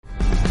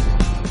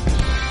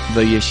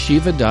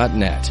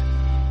theyeshiva.net.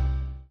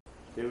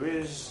 There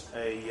is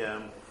a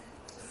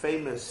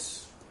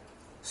famous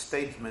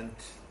statement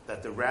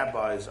that the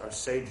rabbis, our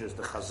sages,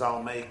 the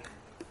Chazal make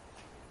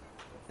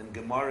in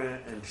Gemara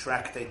and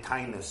Tractate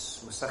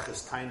Tainus,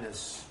 Maseches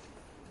Tainus,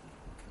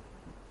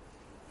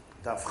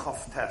 Daf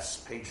Chof Tes,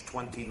 page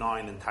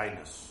 29 in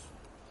Tainus.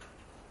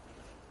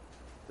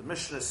 The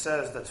Mishnah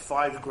says that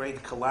 5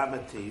 great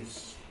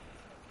calamities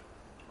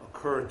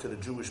occurred to the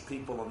Jewish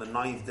people on the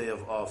 9th day of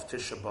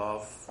Tisha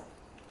B'Av,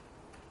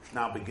 which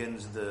now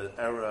begins the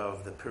era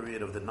of the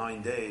period of the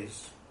 9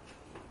 days.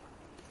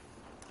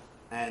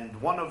 And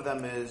one of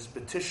them is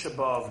B'Tisha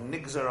B'Av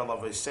Nigzar Al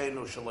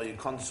Avosenu Shelo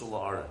Yikonsu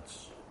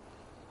La'aretz.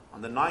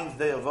 On the 9th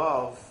day of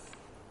Av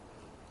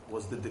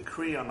was the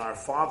decree on our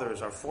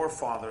fathers, our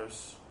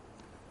forefathers,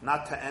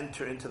 not to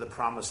enter into the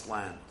promised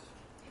land.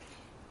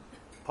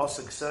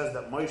 Pasuk says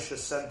that Moshe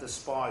sent the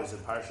spies in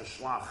Parashat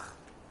Shlach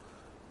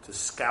to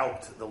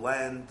scout the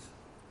land.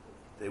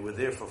 They were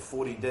there for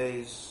 40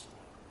 days,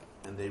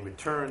 and they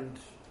returned,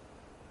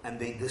 and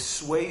they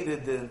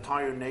dissuaded the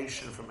entire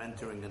nation from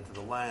entering into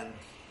the land.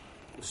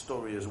 The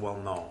story is well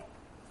known.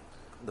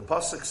 The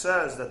Pasuk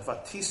says that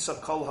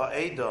Vatisa kol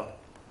ha'eda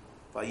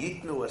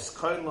vayitnu es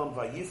koilon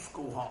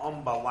vayifku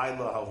ha'am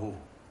balayla hahu.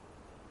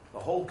 The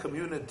whole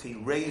community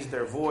raised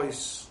their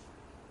voice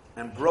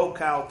and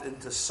broke out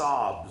into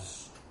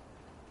sobs,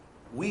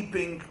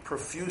 weeping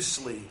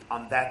profusely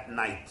on that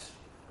night.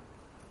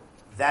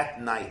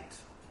 That night.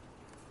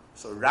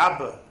 So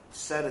Rabbah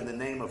said in the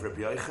name of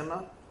Rabbi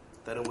Yochanan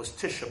that it was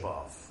Tisha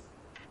B'Av.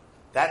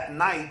 That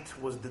night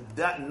was the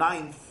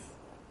 9th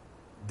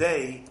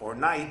day or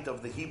night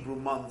of the Hebrew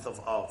month of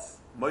Av.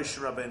 Moshe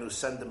Rabbeinu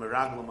sent the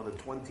Meraglim on the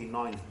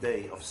 29th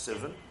day of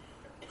Sivan,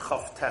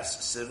 Chof Tes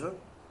Sivan.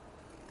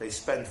 They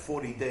spent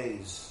 40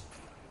 days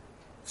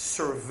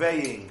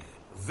surveying,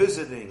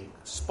 visiting,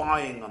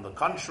 spying on the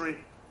country.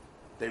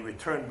 They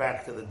return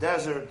back to the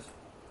desert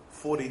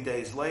 40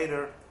 days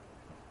later,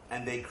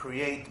 and they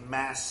create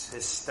mass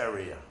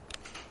hysteria.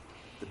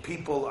 The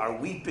people are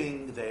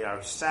weeping, they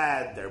are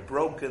sad, they're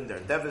broken, they're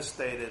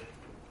devastated,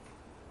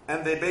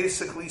 and they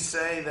basically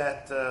say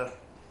that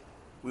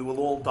we will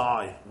all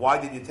die. Why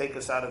did you take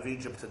us out of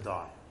Egypt to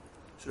die?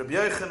 So Rabbi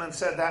Yochanan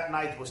said that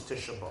night was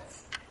Tisha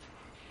B'Av.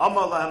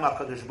 Amar lahem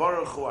HaKadosh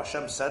Baruch Hu,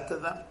 Hashem said to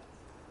them,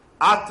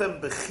 Atem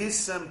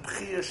b'chisem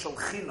b'chiyah shel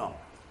chinam,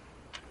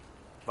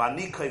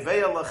 v'ani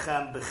koveya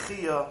lachem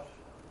b'chiyah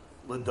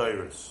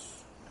l'doros.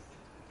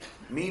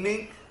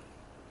 Meaning,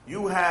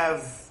 you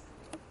have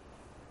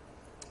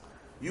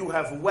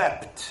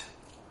wept,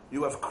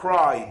 you have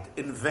cried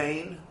in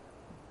vain.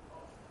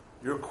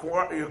 You're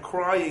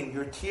crying,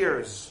 your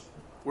tears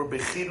were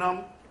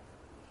b'chinam.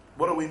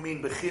 What do we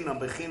mean b'chinam?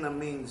 B'chinam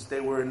means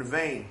they were in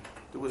vain.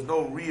 There was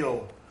no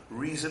real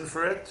reason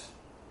for it.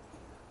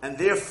 And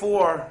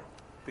therefore,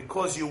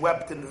 because you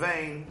wept in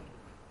vain,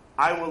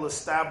 I will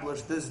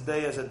establish this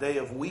day as a day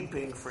of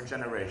weeping for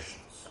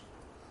generations.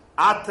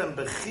 Atem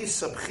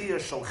b'chisa b'chiyah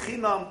shel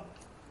chinam,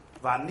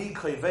 v'ani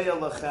koveya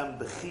lachem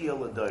b'chiyah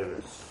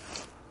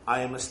l'doros.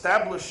 I am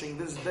establishing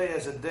this day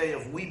as a day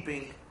of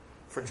weeping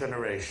for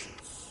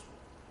generations.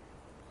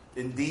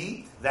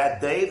 Indeed,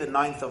 that day, the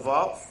 9th of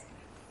Av,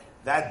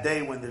 that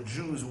day when the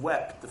Jews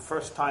wept the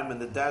first time in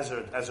the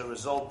desert as a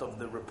result of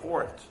the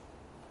report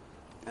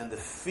and the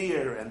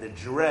fear and the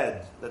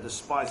dread that the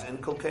spies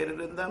inculcated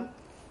in them,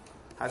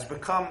 has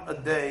become a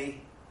day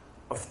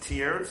of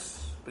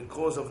tears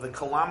because of the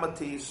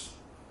calamities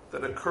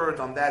that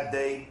occurred on that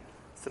day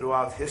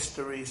throughout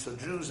history. So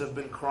Jews have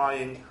been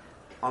crying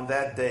on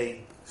that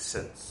day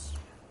since.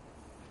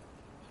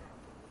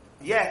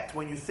 Yet,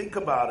 when you think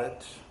about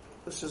it,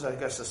 this is, I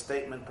guess, a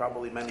statement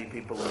probably many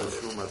people in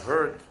this room have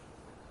heard.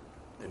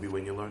 Maybe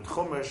when you learned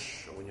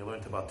Chumash, or when you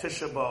learned about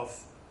Tisha B'Av,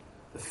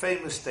 the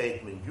famous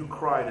statement, you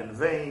cried in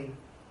vain,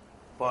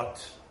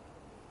 but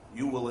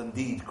you will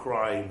indeed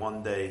cry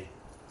one day.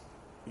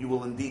 You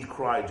will indeed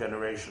cry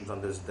generations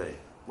on this day.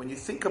 When you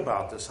think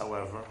about this,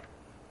 however,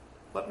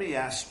 let me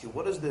ask you,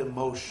 what is the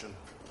emotion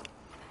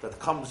that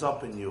comes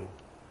up in you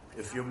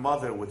if your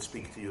mother would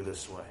speak to you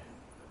this way?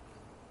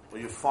 Or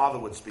your father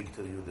would speak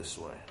to you this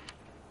way?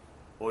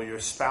 Or your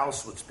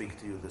spouse would speak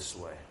to you this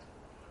way?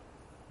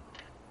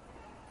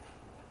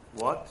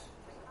 What?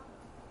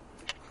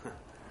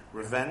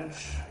 Revenge?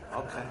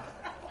 Okay.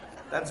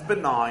 That's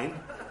benign.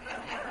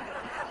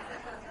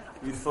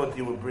 You thought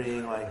you were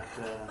being like...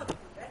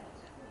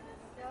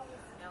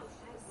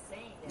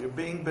 you're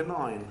being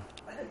benign.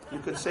 You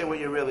could say what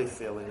you're really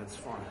feeling. It's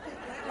fine.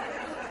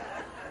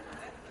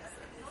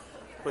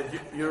 But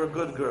you're a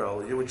good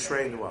girl. You were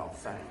trained well.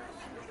 Thanks.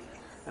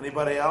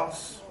 Anybody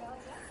else?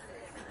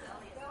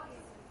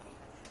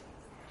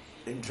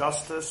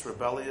 Injustice,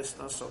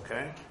 rebelliousness,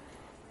 okay.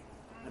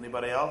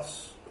 Anybody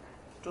else?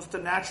 Just a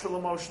natural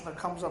emotion that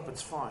comes up,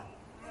 it's fine.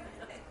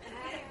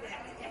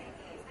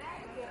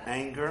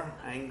 Anger,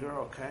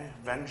 okay.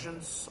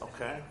 Vengeance,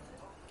 okay.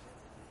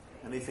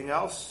 Anything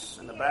else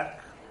in the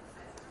back?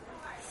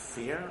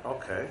 Fear,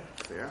 okay,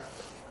 fear.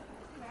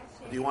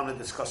 Do you want to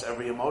discuss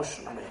every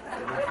emotion? I mean,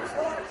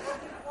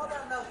 all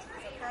the emotions,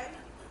 okay?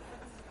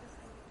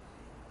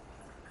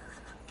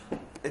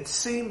 It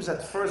seems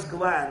at first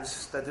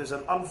glance that there's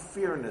an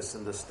unfairness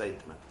in the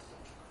statement.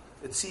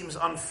 It seems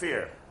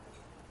unfair.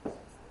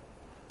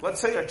 Let's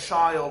say a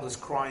child is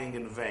crying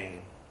in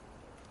vain,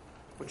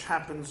 which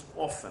happens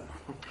often.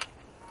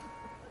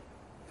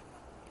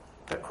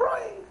 They're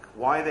crying.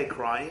 Why are they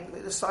crying?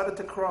 They decided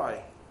to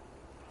cry.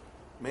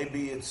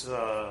 Maybe it's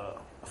a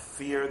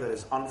fear that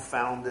is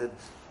unfounded.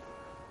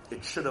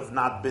 It should have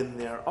not been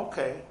there.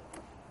 Okay.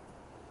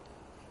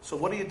 So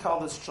what do you tell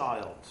this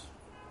child?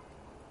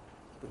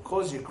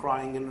 Because you're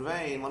crying in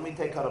vain, let me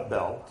take out a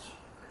belt.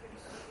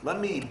 Let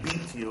me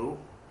beat you.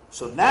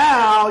 So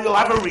now you'll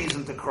have a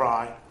reason to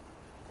cry.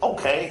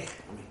 Okay.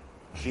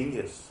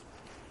 Genius.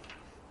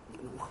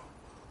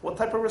 What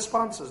type of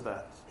response is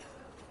that?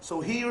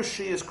 So he or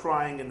she is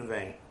crying in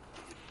vain.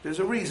 There's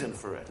a reason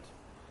for it.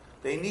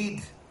 They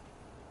need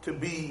to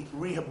be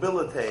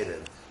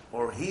rehabilitated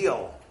or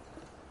heal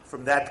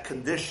from that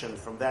condition,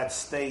 from that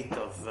state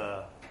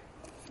of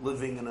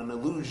living in an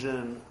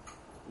illusion,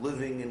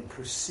 living in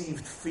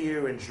perceived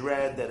fear and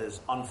dread that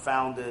is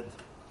unfounded,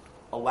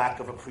 a lack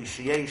of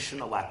appreciation,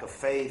 a lack of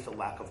faith, a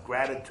lack of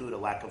gratitude, a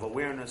lack of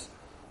awareness.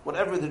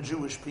 Whatever the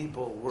Jewish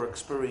people were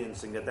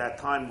experiencing at that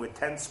time, where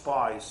 10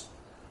 spies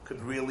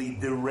could really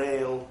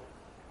derail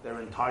their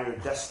entire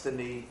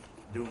destiny,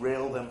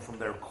 derail them from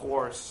their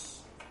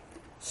course,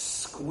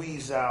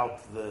 squeeze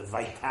out the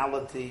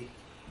vitality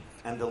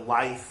and the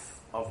life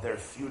of their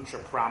future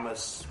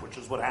promise, which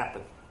is what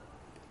happened.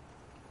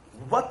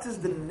 What is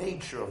the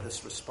nature of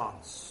this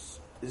response?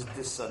 Is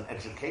this an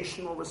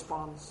educational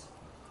response?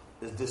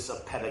 Is this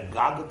a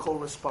pedagogical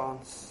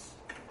response?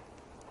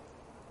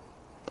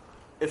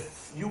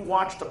 If you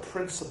watched a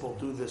principal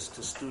do this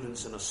to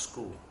students in a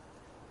school,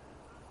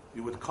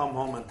 you would come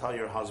home and tell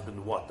your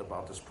husband what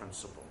about this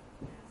principal?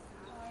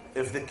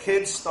 If the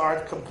kids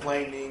start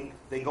complaining,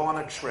 they go on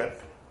a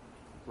trip,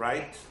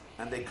 right?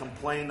 And they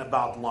complain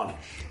about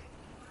lunch.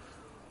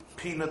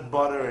 Peanut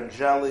butter and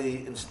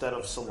jelly instead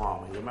of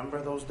salami. Remember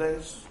those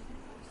days?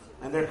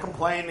 And they're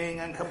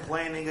complaining and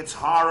complaining. It's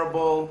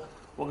horrible.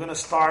 We're going to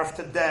starve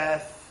to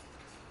death.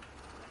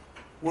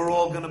 We're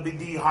all going to be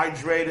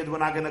dehydrated. We're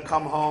not going to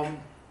come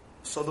home.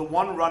 So the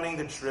one running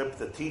the trip,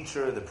 the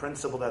teacher, the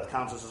principal that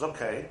counts, says,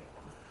 okay,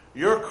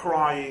 you're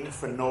crying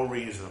for no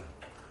reason.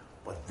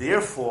 But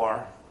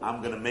therefore, I'm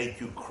going to make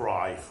you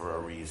cry for a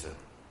reason.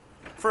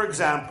 For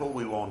example,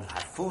 we won't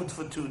have food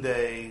for 2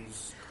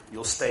 days.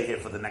 You'll stay here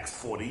for the next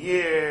 40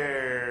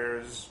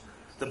 years.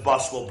 The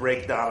bus will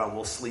break down and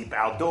we'll sleep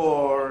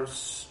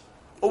outdoors.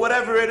 Or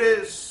whatever it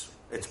is.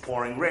 It's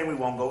pouring rain, we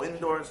won't go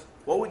indoors.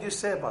 What would you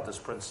say about this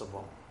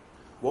principal?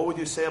 What would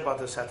you say about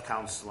this head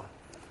counselor?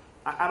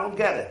 I don't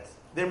get it.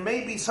 There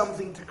may be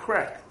something to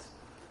correct.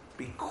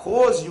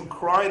 Because you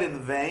cried in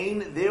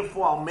vain,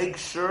 therefore I'll make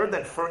sure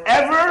that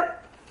forever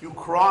you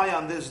cry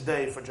on this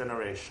day for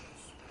generations.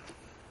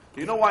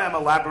 Do you know why I'm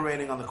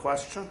elaborating on the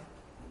question?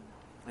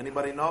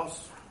 Anybody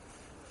knows?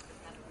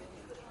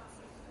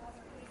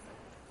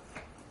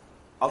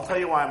 I'll tell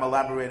you why I'm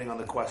elaborating on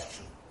the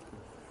question.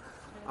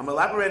 I'm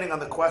elaborating on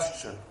the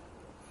question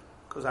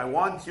because I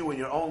want you in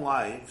your own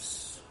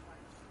lives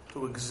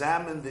to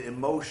examine the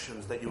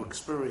emotions that you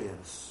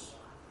experience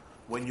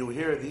when you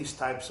hear these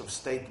types of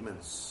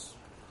statements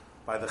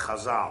by the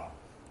Chazal,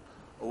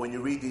 or when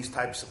you read these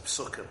types of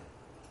psukim.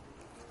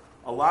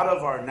 A lot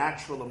of our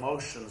natural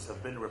emotions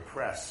have been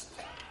repressed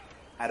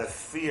out of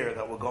fear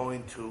that we're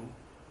going to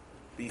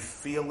be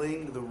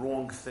feeling the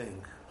wrong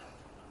thing.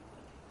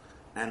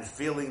 And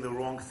feeling the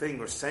wrong thing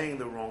or saying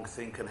the wrong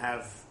thing can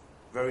have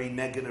very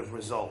negative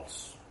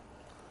results.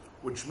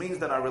 Which means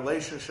that our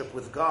relationship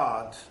with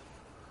God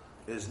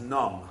is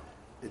numb,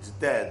 it's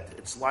dead,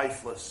 it's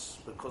lifeless,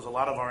 because a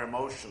lot of our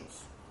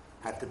emotions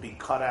had to be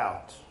cut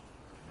out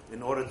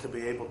in order to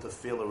be able to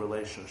feel a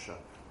relationship.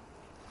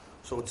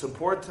 So it's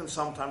important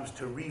sometimes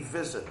to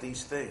revisit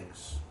these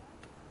things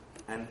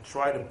and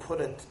try to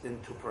put it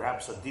into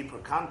perhaps a deeper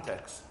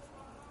context,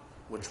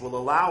 which will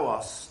allow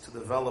us to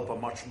develop a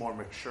much more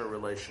mature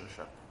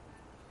relationship.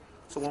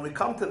 So when we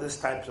come to this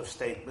type of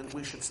statement,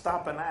 we should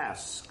stop and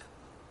ask,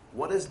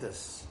 what is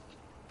this?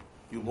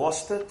 You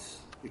lost it?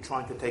 You're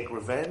trying to take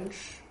revenge?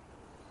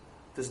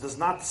 This does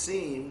not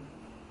seem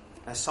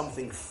as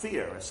something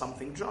fair, as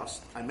something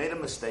just. I made a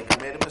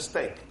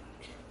mistake.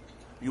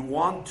 You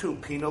want to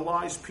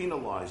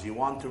penalize? You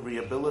want to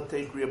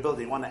rehabilitate? You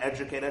want to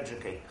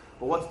educate?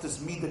 But what's this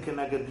midah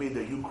keneged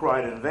midah? You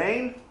cried in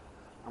vain?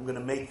 I'm going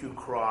to make you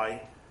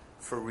cry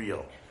for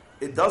real.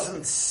 It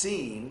doesn't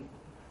seem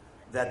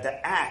that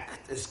the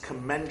act is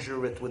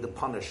commensurate with the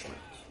punishment.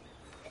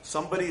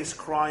 Somebody is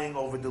crying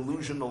over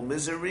delusional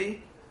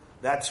misery.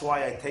 That's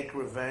why I take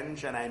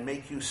revenge and I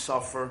make you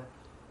suffer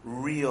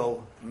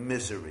real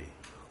misery.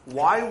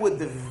 Why would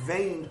the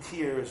vain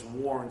tears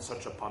warrant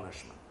such a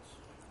punishment?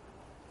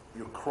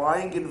 You're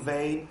crying in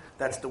vain,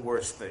 that's the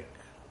worst thing.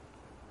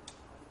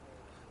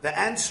 The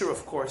answer,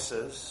 of course,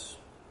 is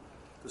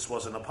this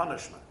wasn't a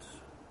punishment.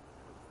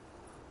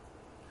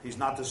 He's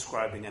not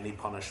describing any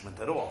punishment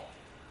at all.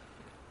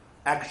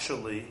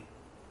 Actually,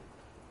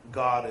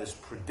 God is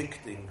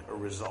predicting a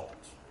result.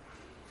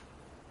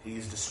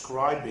 He's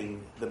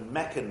describing the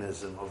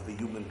mechanism of the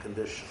human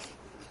condition,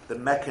 the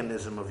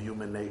mechanism of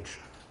human nature.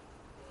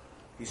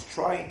 He's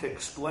trying to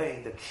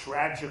explain the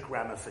tragic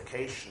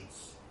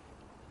ramifications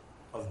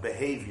of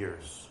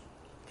behaviors,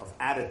 of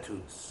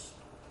attitudes,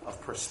 of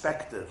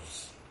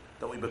perspectives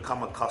that we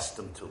become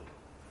accustomed to.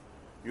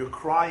 You're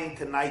crying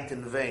tonight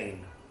in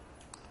vain,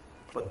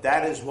 but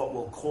that is what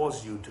will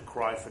cause you to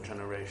cry for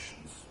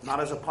generations, not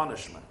as a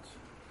punishment.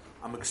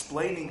 I'm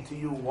explaining to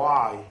you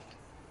why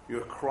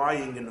your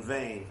crying in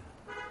vain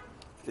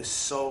is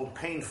so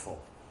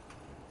painful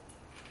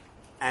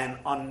and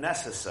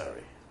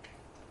unnecessary.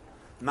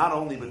 Not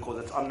only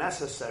because it's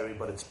unnecessary,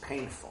 but it's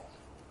painful.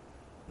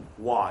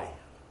 Why?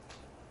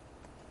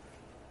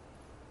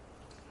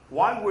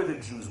 Why were the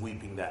Jews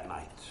weeping that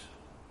night?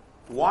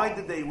 Why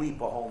did they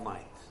weep a whole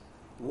night?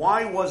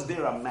 Why was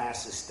there a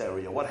mass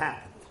hysteria? What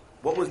happened?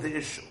 What was the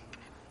issue?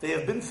 They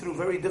have been through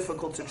very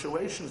difficult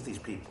situations, these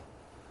people.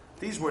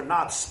 These were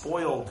not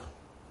spoiled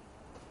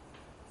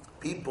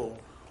people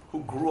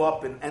who grew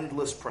up in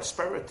endless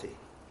prosperity.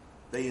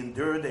 They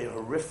endured a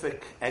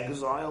horrific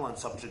exile and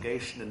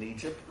subjugation in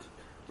Egypt.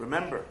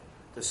 Remember,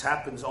 this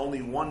happens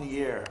only 1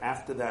 year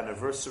after the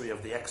anniversary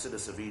of the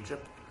Exodus of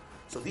Egypt.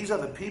 So these are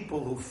the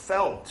people who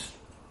felt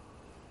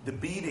the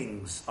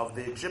beatings of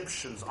the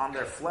Egyptians on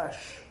their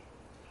flesh.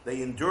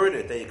 They endured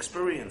it, they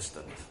experienced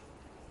it.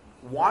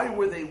 Why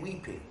were they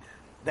weeping?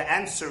 The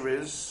answer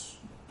is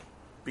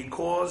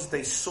because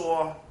they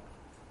saw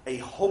a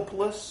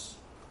hopeless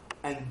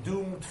and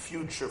doomed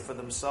future for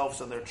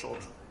themselves and their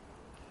children.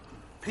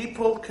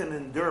 People can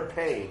endure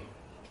pain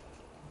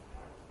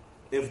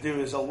if there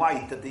is a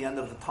light at the end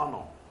of the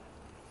tunnel.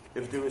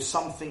 If there is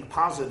something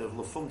positive,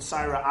 Lefum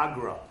Tsaira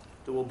Agra,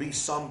 there will be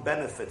some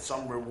benefit,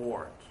 some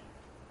reward.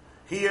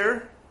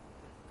 Here,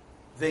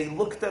 they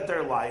looked at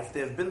their life,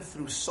 they have been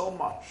through so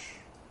much.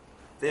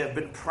 They have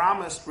been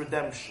promised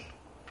redemption.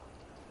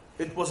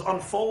 It was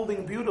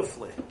unfolding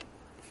beautifully.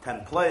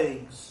 10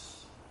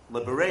 plagues,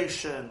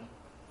 liberation,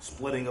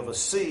 splitting of a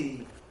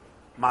sea,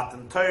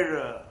 Matan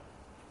Torah,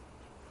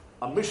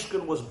 a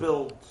Mishkan was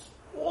built,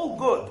 all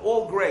good,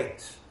 all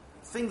great.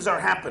 Things are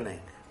happening.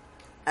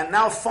 And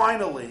now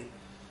finally,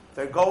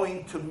 they're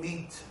going to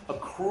meet a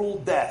cruel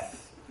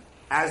death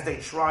as they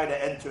try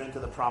to enter into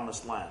the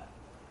promised land.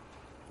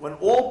 When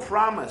all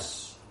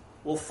promise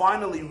will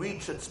finally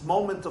reach its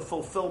moment of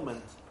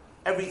fulfillment,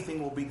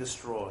 everything will be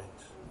destroyed.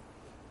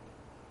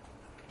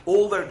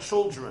 All their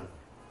children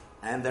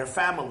and their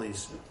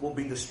families will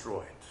be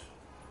destroyed.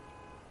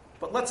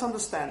 But let's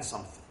understand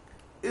something.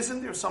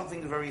 Isn't there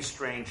something very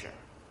strange here?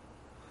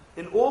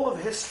 In all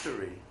of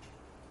history,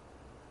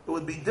 it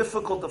would be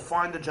difficult to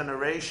find a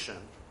generation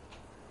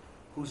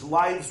whose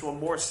lives were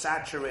more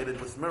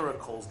saturated with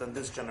miracles than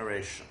this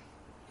generation.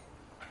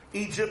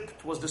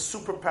 Egypt was the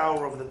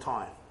superpower of the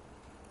time.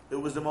 It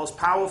was the most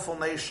powerful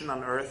nation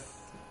on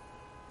earth,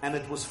 and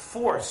it was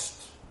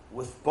forced,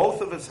 with both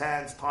of its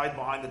hands tied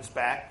behind its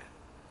back,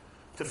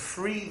 to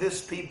free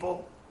this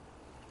people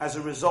as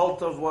a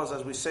result of was,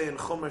 as we say in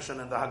Chumash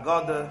and in the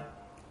Haggadah,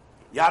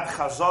 Yad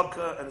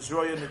Chazaka and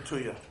Zroya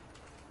Netuya.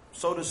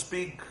 So to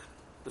speak,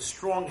 the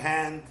strong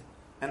hand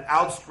and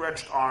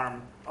outstretched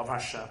arm of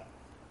Hashem.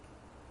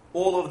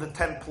 All of the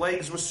 10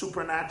 plagues were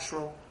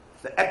supernatural.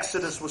 The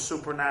Exodus was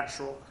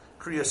supernatural.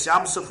 Kriyas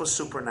Yamsuf was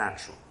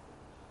supernatural.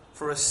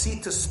 For a sea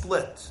to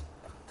split,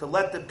 to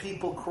let the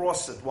people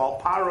cross it, while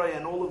Parai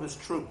and all of his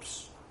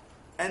troops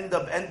end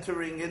up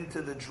entering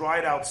into the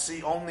dried out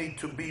sea only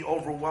to be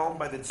overwhelmed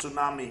by the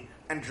tsunami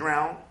and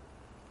drown,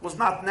 was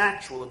not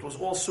natural. It was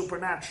all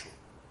supernatural.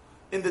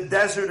 In the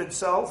desert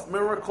itself,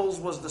 miracles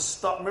were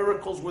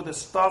the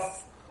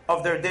stuff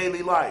of their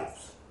daily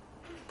lives.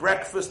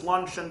 Breakfast,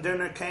 lunch, and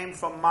dinner came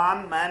from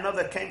manna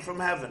that came from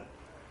heaven.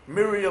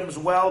 Miriam's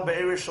well,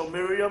 Be'erishal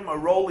Miriam, a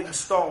rolling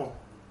stone.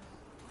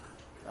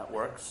 That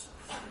works.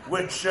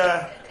 Which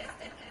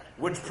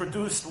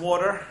produced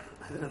water.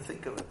 I didn't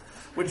think of it.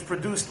 Which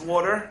produced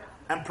water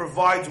and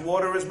provides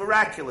water is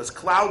miraculous.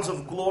 Clouds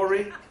of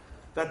glory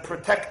that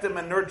protect them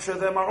and nurture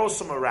them are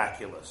also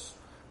miraculous.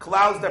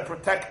 Clouds that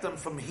protect them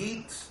from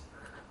heat,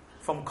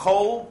 from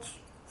cold,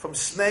 from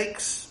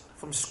snakes,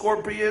 from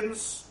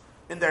scorpions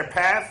in their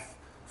path,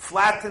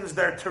 flattens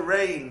their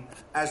terrain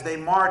as they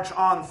march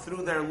on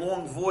through their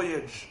long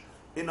voyage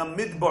in a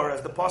midbar,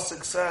 as the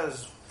pasuk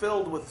says,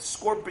 filled with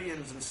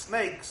scorpions and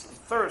snakes, and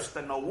thirst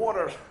and no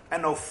water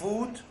and no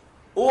food.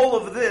 All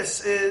of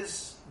this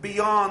is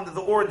beyond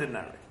the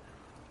ordinary.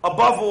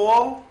 Above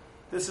all,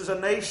 this is a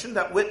nation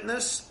that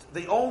witnessed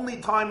the only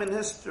time in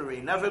history,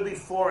 never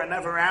before and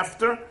never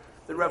after,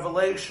 the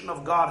revelation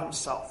of God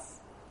Himself.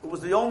 It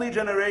was the only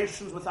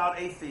generations without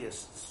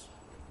atheists.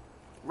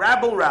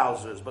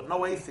 Rabble-rousers, but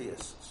no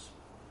atheists.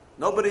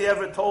 Nobody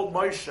ever told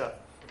Moshe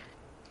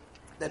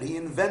that he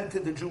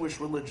invented the Jewish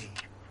religion.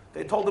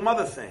 They told him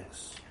other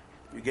things.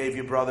 You gave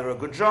your brother a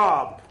good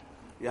job.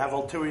 You have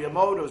ulterior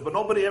motives. But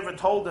nobody ever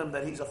told him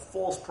that he's a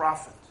false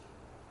prophet,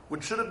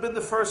 which should have been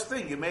the first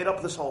thing. You made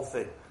up this whole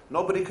thing.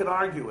 Nobody could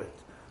argue it.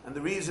 And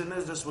the reason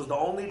is this was the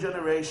only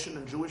generation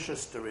in Jewish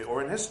history,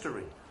 or in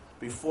history,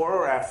 before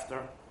or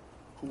after,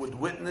 who would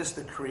witness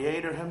the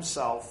Creator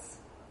himself,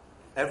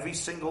 every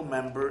single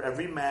member,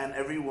 every man,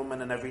 every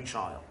woman, and every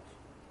child.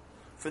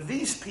 For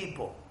these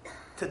people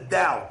to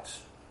doubt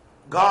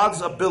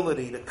God's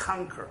ability to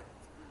conquer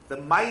the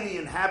mighty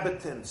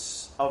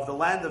inhabitants of the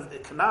land of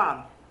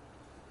Canaan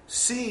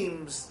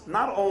seems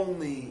not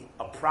only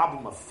a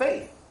problem of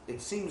faith,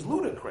 it seems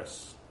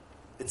ludicrous.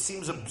 It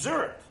seems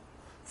absurd.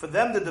 For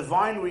them, the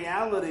divine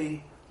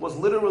reality was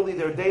literally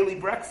their daily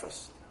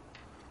breakfast.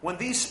 When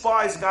these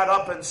spies got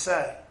up and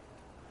said,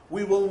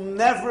 we will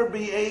never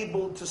be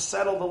able to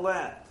settle the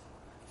land.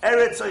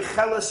 Eretz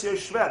Eicheles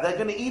Yoshveh. They're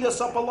going to eat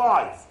us up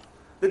alive.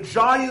 The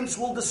giants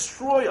will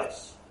destroy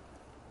us.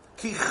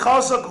 Ki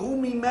chazak hu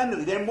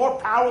mimenu. They're more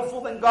powerful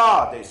than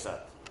God, they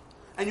said.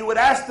 And you would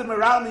ask them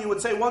around and you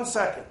would say, 1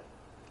 second.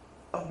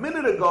 A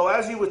minute ago,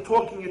 as you were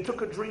talking, you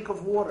took a drink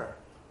of water.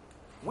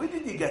 Where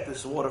did you get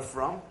this water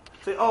from?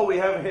 Say, oh, we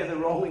have here the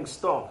Rolling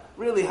Stone.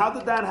 Really, how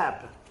did that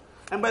happen?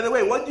 And by the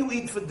way, what do you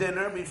eat for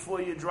dinner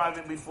before you're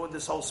driving, before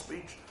this whole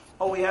speech?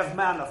 Oh, we have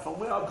manna. From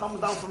where? It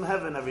comes down from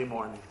heaven every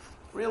morning.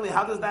 Really,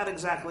 how does that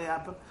exactly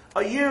happen?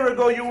 A year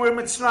ago, you were in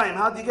Mitzrayim.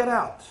 How did you get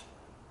out?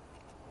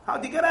 How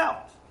did you get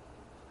out?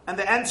 And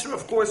the answer,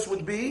 of course,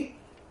 would be,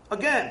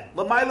 again,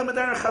 L'mayla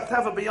M'derech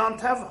HaTeva, beyond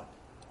Teva.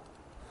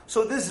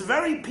 So this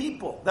very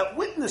people that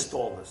witnessed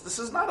all this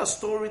is not a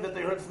story that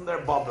they heard from their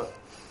Baba,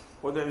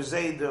 or their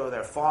Zayda, or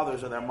their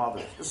fathers, or their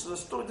mothers. This is a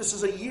story. This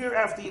is a year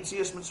after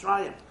Yetzias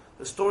Mitzrayim.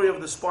 The story of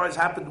the spies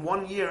happened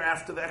 1 year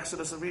after the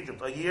Exodus of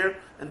Egypt, a year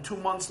and 2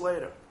 months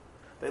later.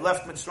 They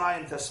left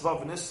Mitzrayim,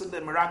 Tesvav Nisan,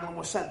 the Meraglim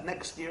were sent.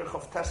 Next year,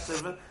 Chav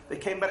Tes, they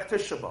came back to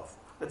Tisha B'Av.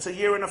 That's a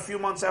year and a few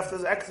months after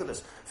the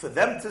Exodus. For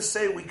them to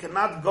say we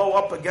cannot go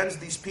up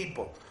against these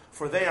people,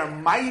 for they are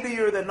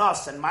mightier than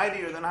us and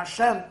mightier than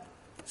Hashem,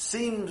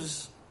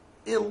 seems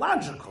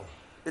illogical.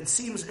 It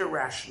seems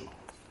irrational.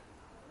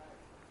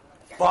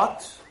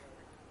 But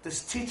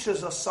this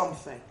teaches us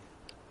something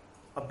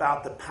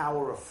about the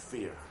power of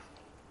fear.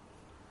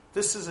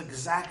 This is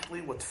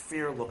exactly what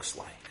fear looks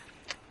like.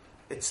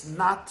 It's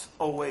not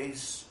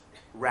always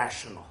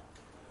rational.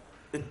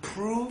 It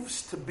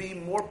proves to be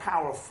more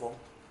powerful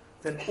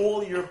than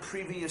all your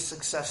previous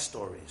success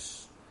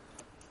stories.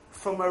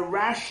 From a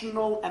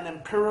rational and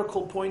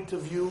empirical point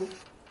of view,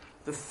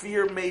 the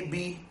fear may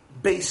be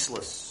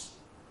baseless,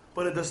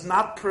 but it does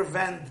not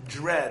prevent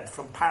dread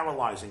from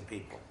paralyzing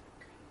people.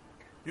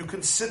 You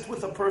can sit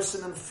with a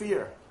person in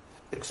fear,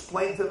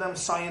 explain to them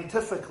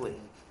scientifically,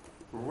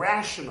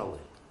 rationally,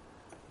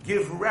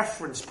 give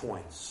reference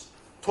points,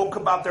 talk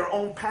about their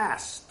own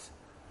past.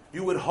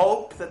 You would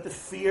hope that the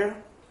fear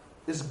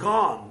is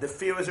gone, the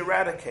fear is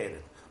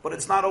eradicated, but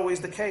it's not always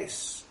the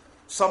case.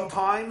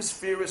 Sometimes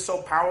fear is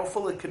so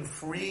powerful it can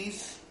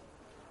freeze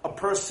a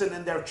person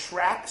in their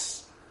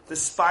tracks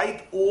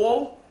despite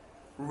all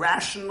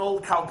rational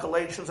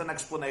calculations and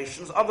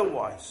explanations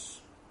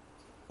otherwise.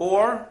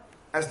 Or,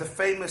 as the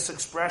famous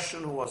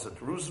expression, who was it,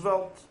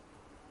 Roosevelt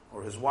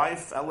or his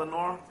wife,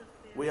 Eleanor,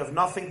 we have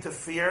nothing to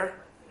fear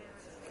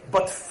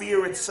but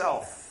fear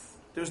itself.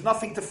 There's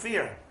nothing to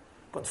fear,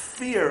 but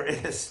fear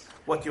is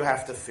what you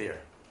have to fear.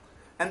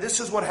 And this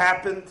is what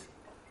happened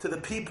to the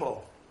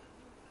people.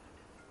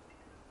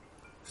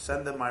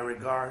 Send them my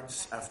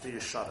regards after you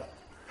shut it.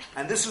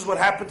 And this is what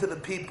happened to the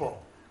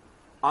people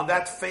on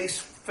that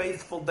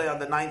faithful day on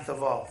the 9th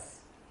of Av.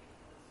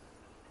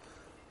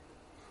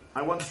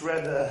 I once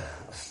read a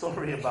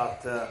story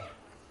about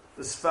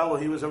this fellow.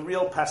 He was a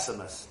real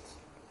pessimist.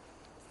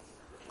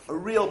 A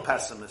real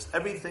pessimist.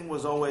 Everything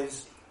was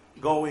always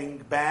going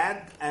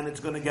bad, and it's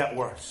going to get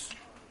worse.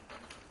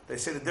 They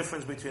say the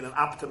difference between an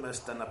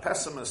optimist and a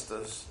pessimist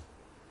is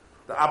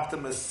the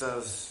optimist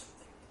says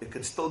it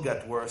could still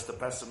get worse. The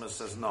pessimist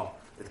says no,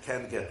 it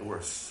can get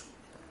worse.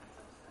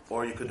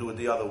 Or you could do it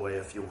the other way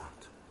if you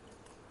want.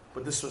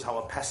 But this was how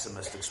a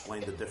pessimist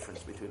explained the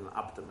difference between an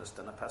optimist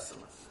and a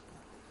pessimist.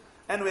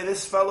 Anyway,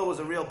 this fellow was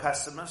a real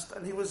pessimist,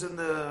 and he was in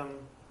the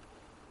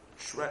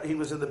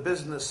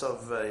business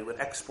of he would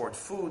export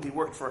food. He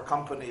worked for a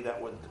company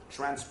that would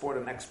transport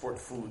and export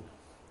food.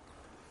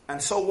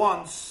 And so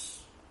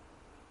once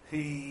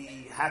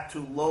he had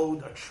to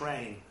load a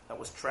train that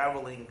was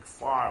traveling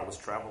far, was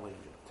traveling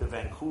to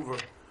Vancouver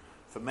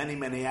for many,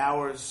 many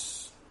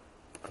hours.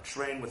 A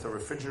train with a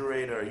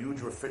refrigerator, a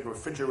huge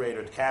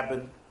refrigerated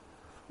cabin,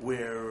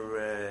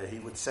 where he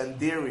would send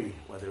dairy,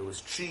 whether it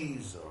was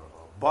cheese or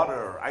butter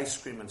or ice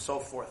cream and so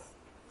forth.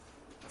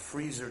 A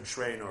freezer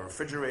train or a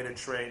refrigerated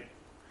train.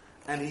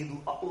 And he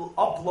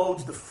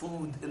uploads the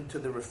food into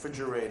the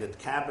refrigerated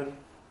cabin,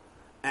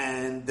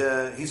 and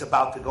he's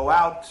about to go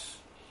out,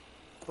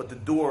 but the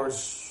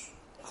doors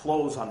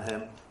close on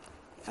him,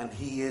 and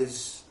he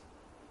is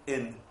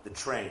in the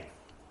train.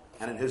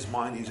 And in his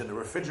mind, he's in the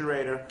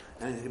refrigerator,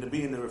 and he's going to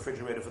be in the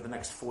refrigerator for the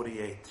next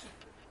 48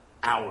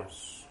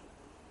 hours.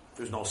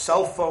 There's no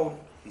cell phone.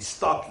 He's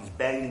stuck. He's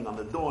banging on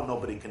the door.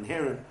 Nobody can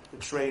hear him. The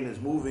train is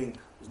moving.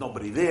 There's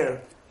nobody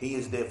there. He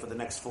is there for the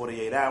next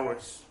 48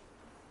 hours.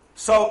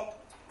 So,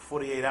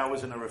 48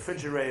 hours in a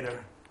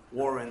refrigerator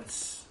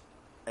warrants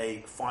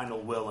a final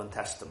will and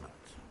testament.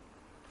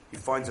 He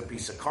finds a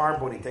piece of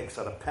cardboard, he takes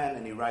out a pen,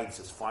 and he writes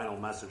his final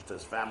message to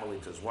his family,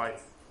 to his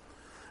wife.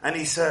 And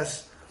he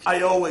says,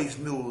 I always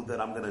knew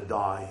that I'm going to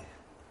die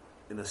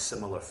in a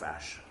similar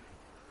fashion.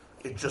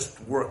 It just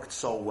worked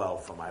so well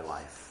for my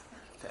life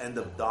to end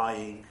up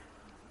dying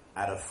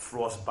out of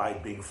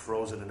frostbite, being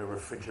frozen in a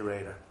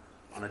refrigerator,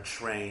 on a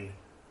train,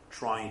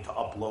 trying to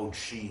upload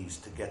cheese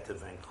to get to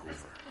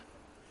Vancouver.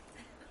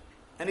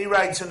 And he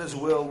writes in his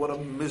will what a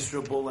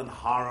miserable and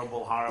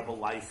horrible, horrible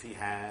life he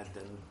had,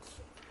 and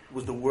it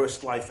was the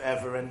worst life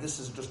ever, and this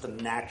is just a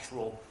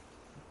natural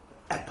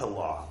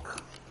epilogue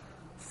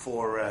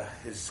for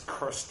his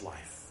cursed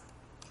life.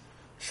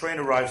 Train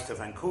arrives to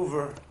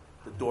Vancouver,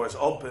 the doors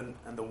open,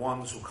 and the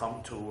ones who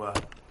come to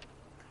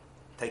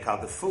take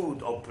out the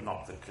food open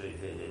up, the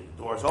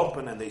doors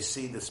open, and they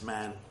see this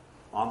man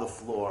on the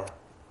floor,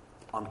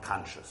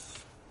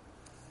 unconscious.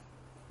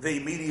 They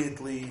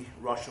immediately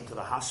rush him to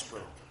the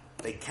hospital.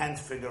 They can't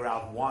figure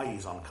out why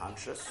he's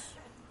unconscious,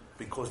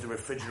 because the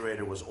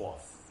refrigerator was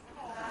off.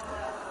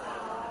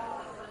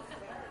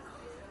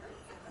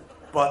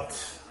 But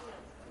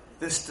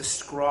this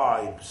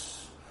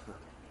describes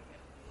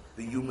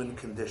the human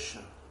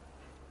condition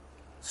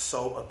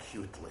so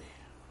acutely.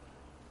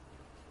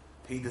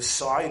 He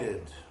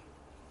decided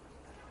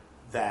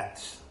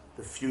that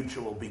the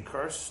future will be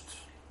cursed,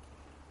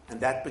 and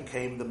that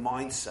became the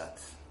mindset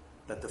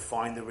that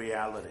defined the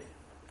reality.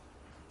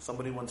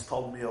 Somebody once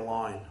told me a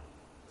line.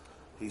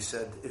 He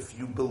said, if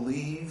you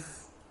believe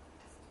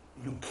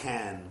you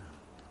can,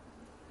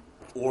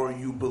 or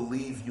you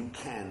believe you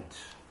can't,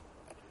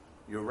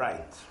 you're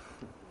right.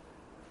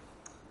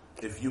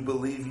 If you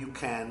believe you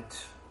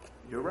can't,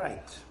 you're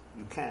right.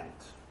 You can't.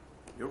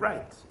 You're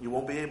right. You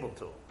won't be able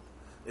to.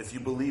 If you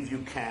believe you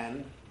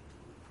can,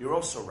 you're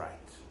also right.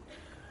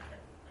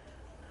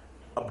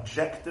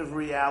 Objective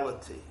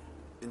reality,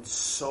 in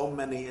so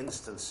many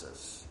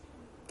instances,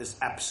 is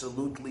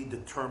absolutely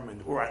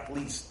determined, or at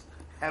least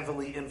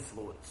heavily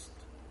influenced,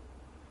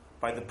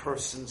 by the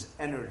person's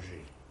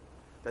energy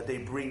that they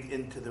bring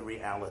into the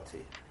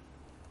reality.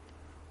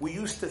 We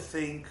used to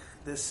think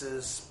this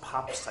is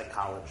pop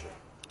psychology.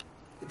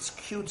 It's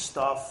cute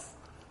stuff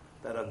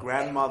that a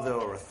grandmother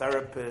or a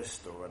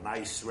therapist or a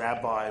nice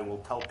rabbi will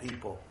tell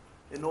people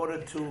in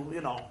order to,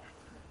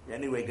 you're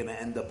anyway going to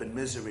end up in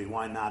misery.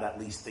 Why not at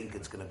least think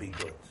it's going to be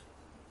good?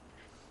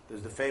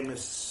 There's the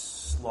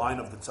famous line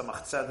of the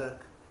Tzemach Tzedek,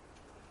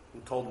 who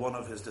told one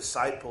of his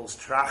disciples,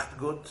 Tracht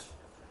gut,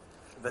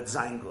 wird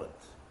sein gut.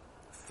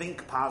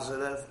 Think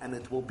positive and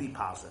it will be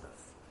positive.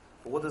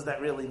 But what does that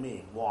really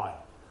mean? Why?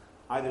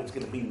 Either it's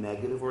going to be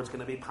negative or it's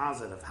going to be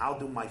positive. How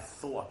do my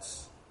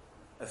thoughts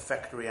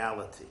affect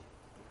reality?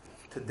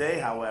 Today,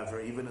 however,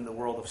 even in the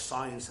world of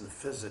science and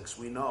physics,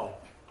 we know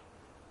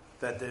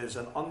that there's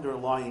an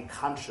underlying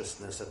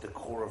consciousness at the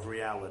core of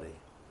reality.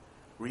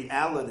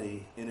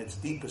 Reality, in its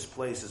deepest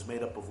place, is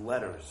made up of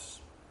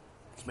letters.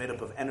 It's made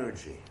up of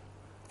energy.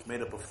 It's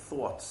made up of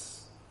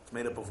thoughts. It's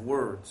made up of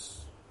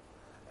words.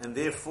 And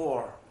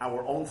therefore,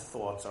 our own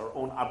thoughts, our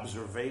own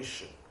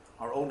observation,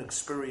 our own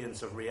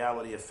experience of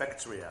reality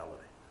affects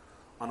reality.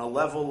 On a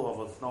level of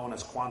what's known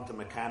as quantum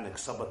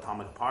mechanics,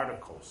 subatomic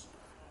particles,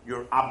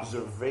 your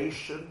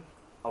observation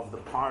of the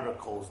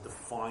particles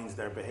defines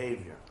their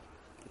behavior.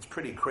 It's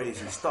pretty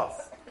crazy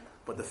stuff.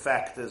 But the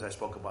fact is, I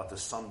spoke about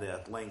this Sunday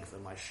at length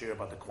in my share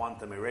about the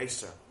quantum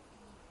eraser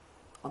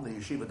on the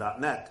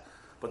yeshiva.net.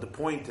 But the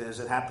point is,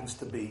 it happens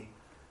to be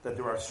that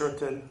there are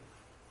certain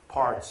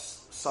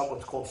parts,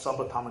 what's called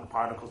subatomic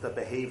particles, that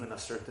behave in a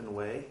certain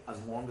way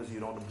as long as you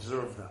don't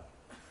observe them.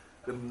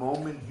 The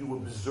moment you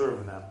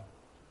observe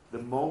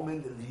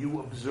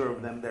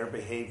them, their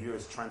behavior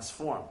is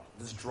transformed.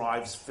 This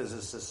drives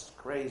physicists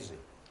crazy.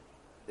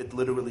 It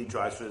literally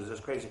drives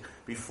physicists crazy.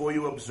 Before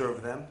you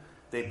observe them,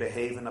 they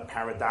behave in a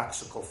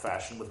paradoxical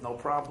fashion with no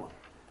problem.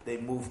 They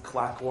move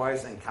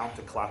clockwise and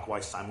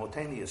counterclockwise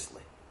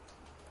simultaneously.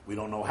 We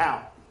don't know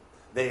how.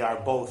 They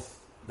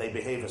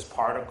behave as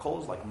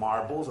particles, like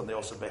marbles, and they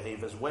also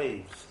behave as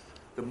waves.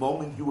 The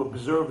moment you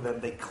observe them,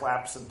 they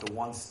collapse into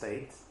one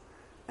state,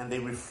 and they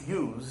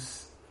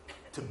refuse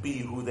to be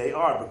who they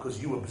are,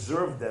 because you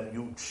observe them,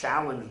 you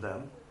challenge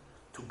them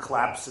to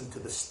collapse into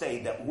the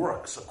state that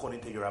works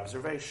according to your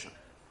observation.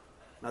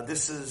 Now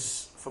this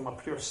is, from a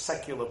pure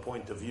secular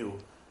point of view,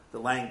 the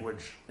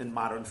language in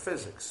modern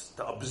physics.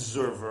 The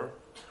observer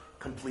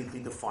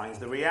completely defines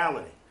the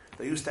reality.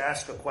 They used to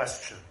ask a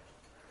question: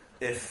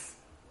 if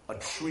a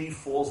tree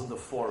falls in the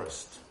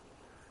forest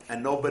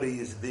and nobody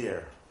is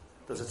there,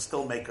 does it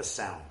still make a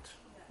sound?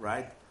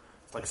 Right?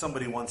 It's like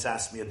somebody once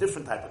asked me a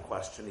different type of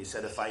question. He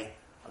said,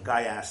 a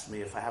guy asked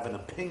me if I have an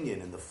opinion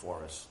in the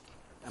forest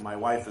and my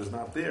wife is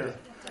not there,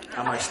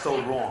 am I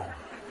still wrong?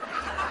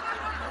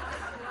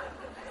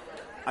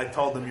 I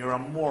told him, you're a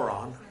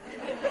moron,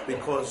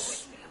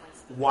 because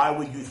why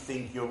would you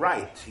think you're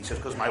right? He said,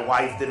 because my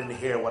wife didn't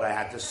hear what I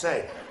had to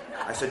say.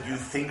 I said, you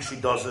think she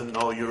doesn't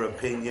know your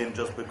opinion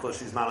just because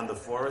she's not in the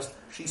forest?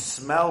 She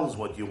smells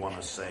what you want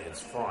to say. It's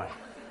fine.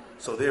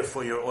 So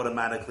therefore, you're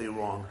automatically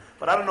wrong.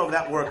 But I don't know if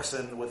that works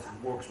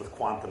with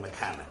quantum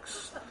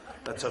mechanics.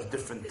 That's of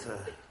different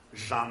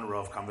genre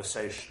of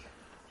conversation.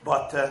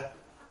 But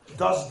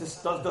does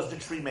the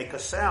tree make a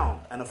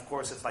sound? And of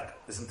course, it's like,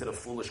 isn't it a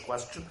foolish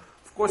question?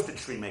 Of course the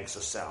tree makes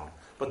a sound.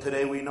 But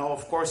today we know,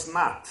 of course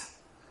not.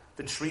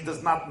 The tree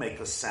does not make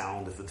a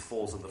sound if it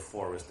falls in the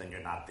forest and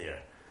you're not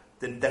there.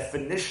 The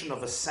definition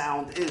of a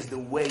sound is the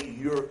way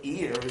your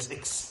ears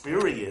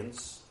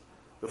experience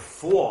the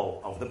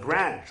fall of the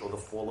branch or the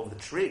fall of the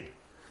tree.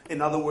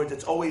 In other words,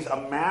 it's always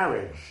a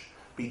marriage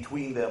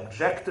between the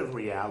objective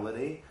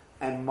reality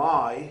and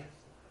my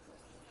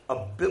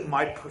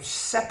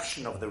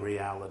perception of the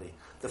reality,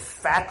 the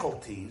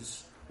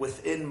faculties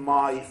within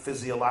my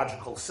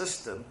physiological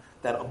system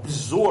that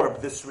absorb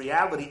this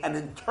reality and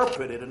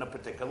interpret it in a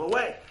particular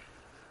way.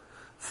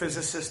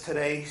 Physicists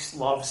today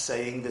love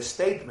saying this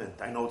statement.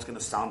 I know it's going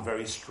to sound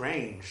very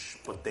strange,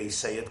 but they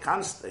say it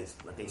constantly.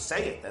 They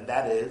say it, and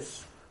that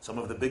is, some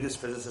of the biggest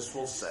physicists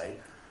will say,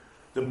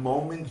 the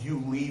moment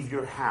you leave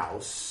your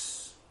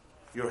house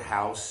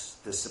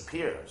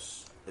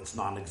disappears. It's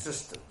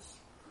non-existent.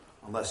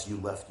 Unless you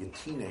left your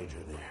teenager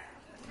there.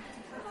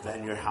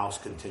 Then your house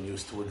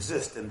continues to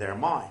exist in their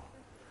mind.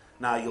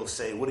 Now you'll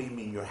say, what do you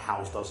mean your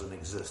house doesn't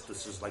exist?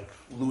 This is like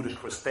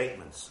ludicrous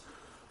statements.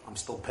 I'm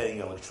still paying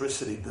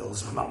electricity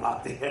bills when I'm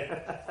not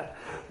there.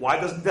 Why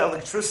doesn't the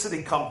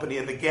electricity company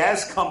and the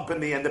gas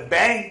company and the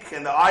bank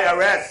and the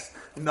IRS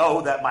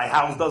know that my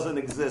house doesn't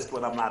exist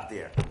when I'm not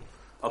there?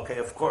 Okay,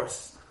 of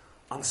course,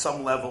 on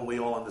some level we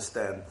all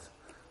understand.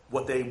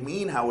 What they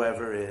mean,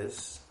 however,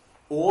 is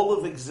all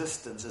of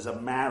existence is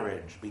a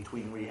marriage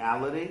between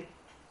reality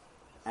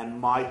and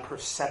my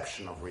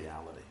perception of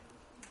reality.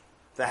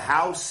 The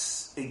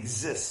house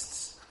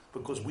exists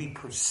because we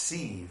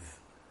perceive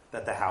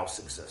that the house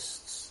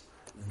exists.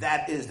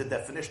 That is the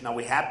definition. Now,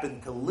 we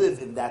happen to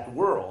live in that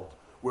world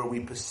where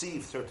we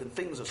perceive certain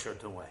things a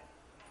certain way.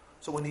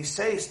 So when he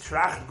says,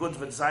 Tracht gut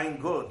wird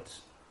sein gut,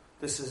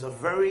 this is a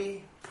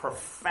very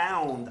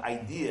profound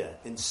idea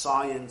in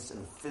science,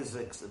 in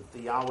physics, in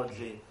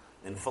theology,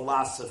 in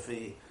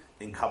philosophy,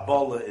 in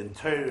Kabbalah, in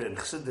Torah, in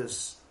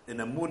Chassidus, in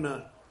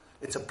Emunah.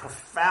 It's a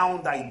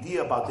profound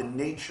idea about the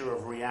nature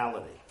of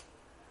reality.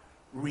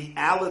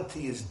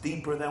 Reality is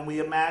deeper than we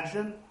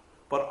imagine,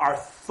 but our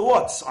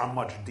thoughts are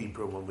much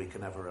deeper than we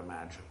can ever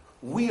imagine.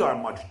 We are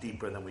much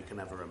deeper than we can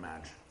ever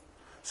imagine.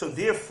 So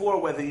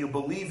therefore, whether you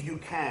believe you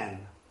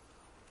can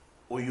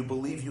or you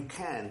believe you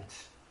can't,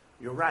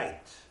 you're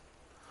right.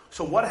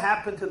 So what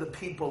happened to the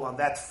people on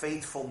that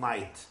fateful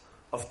night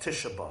of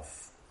Tisha B'Av?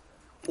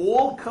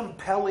 All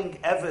compelling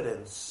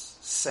evidence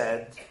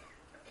said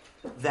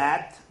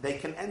that they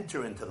can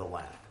enter into the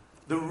land.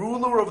 The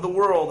ruler of the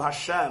world,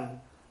 Hashem,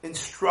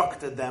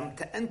 instructed them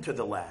to enter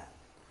the land.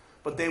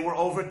 But they were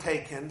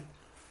overtaken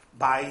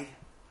by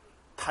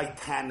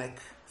titanic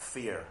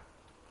fear.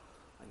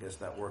 I guess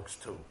that works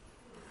too.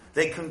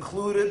 They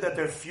concluded that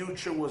their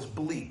future was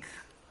bleak.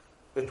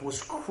 It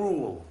was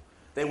cruel.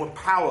 They were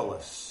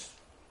powerless.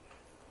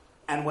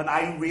 And when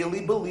I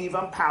really believe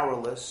I'm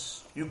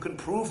powerless, you can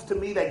prove to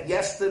me that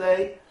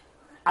yesterday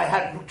I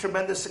had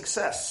tremendous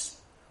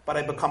success, but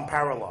I become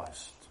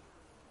paralyzed.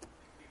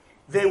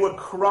 They were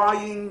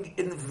crying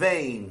in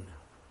vain.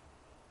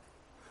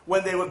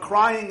 When they were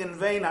crying in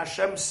vain,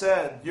 Hashem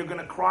said, you're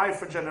going to cry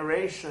for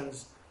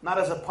generations, not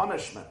as a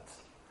punishment.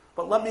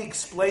 But let me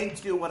explain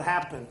to you what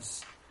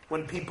happens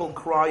when people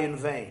cry in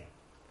vain.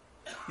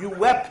 You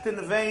wept in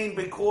vain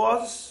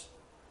because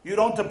you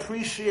don't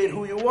appreciate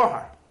who you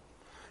are.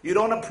 You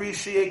don't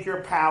appreciate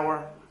your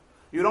power.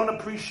 You don't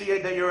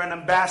appreciate that you're an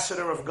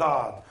ambassador of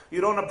God.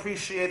 You don't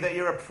appreciate that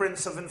you're a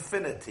prince of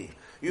infinity.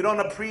 You don't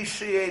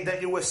appreciate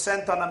that you were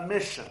sent on a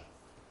mission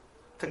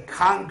to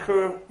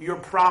conquer your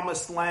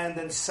promised land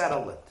and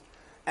settle it.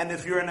 And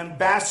if you're an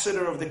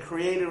ambassador of the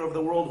creator of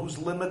the world who's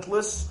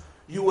limitless,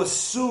 you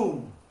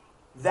assume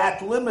that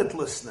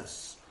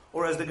limitlessness.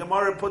 Or as the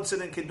Gemara puts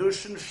it in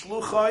Kiddushin,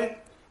 Shluchai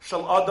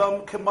shel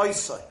Adam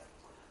k'maisai.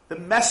 The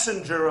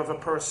messenger of a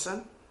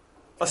person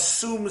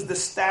assumes the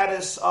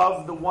status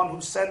of the one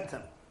who sent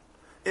him.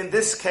 In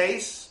this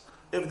case,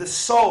 if the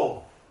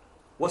soul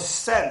was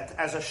sent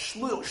as a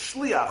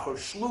shliach or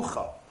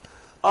shlucha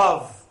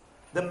of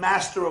the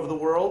master of the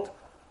world,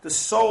 the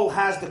soul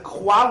has the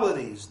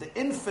qualities, the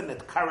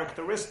infinite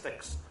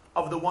characteristics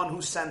of the one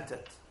who sent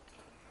it.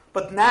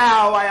 But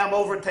now I am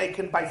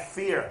overtaken by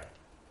fear.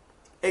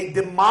 A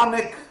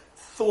demonic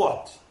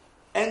thought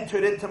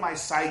entered into my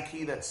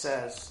psyche that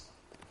says,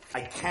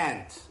 I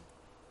can't.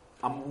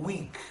 I'm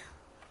weak.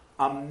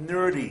 I'm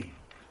nerdy.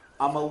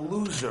 I'm a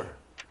loser.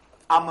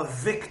 I'm a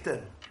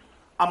victim.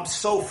 I'm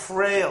so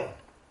frail.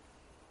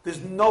 There's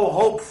no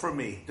hope for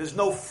me. There's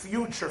no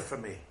future for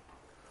me.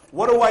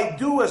 What do I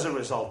do as a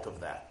result of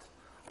that?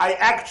 I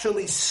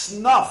actually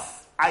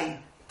snuff. I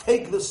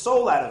take the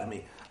soul out of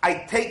me. I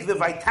take the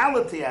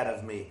vitality out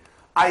of me.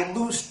 I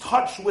lose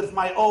touch with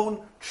my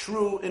own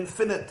true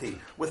infinity,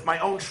 with my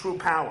own true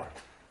power.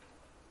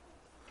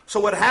 So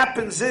what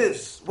happens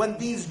is, when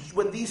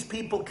these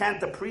people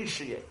can't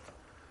appreciate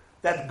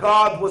that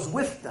God was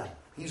with them,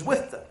 He's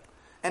with them,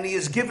 and He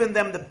has given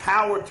them the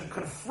power to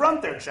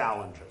confront their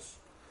challenges,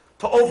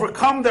 to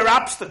overcome their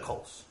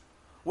obstacles,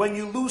 when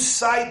you lose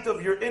sight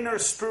of your inner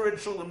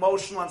spiritual,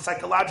 emotional, and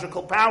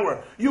psychological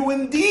power, you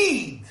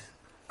indeed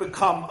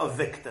become a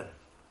victim.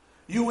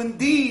 You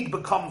indeed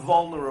become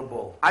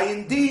vulnerable. I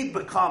indeed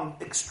become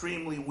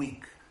extremely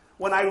weak.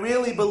 When I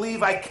really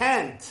believe I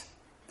can't,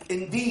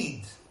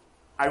 indeed,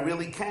 I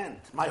really can't.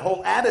 My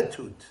whole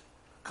attitude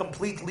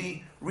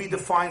completely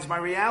redefines my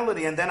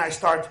reality, and then I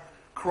start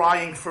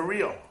crying for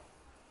real.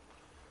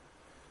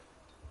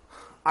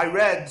 I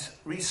read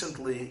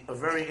recently a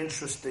very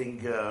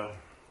interesting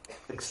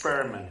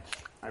experiment.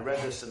 I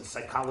read this in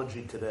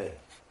Psychology Today.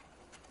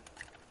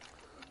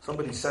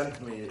 Somebody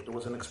sent me, it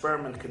was an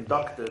experiment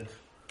conducted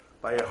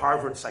by a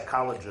Harvard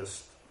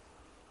psychologist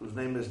whose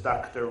name is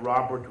Dr.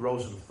 Robert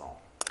Rosenthal.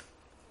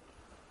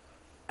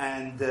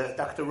 And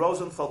Dr.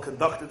 Rosenthal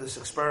conducted this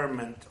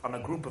experiment on a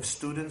group of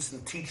students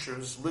and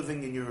teachers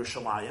living in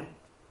Yerushalayim,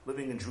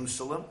 living in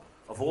Jerusalem,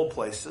 of all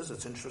places.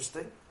 It's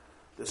interesting.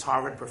 This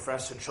Harvard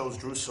professor chose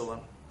Jerusalem.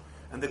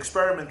 And the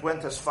experiment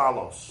went as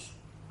follows.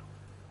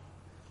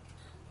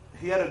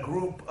 He had a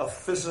group of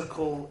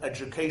physical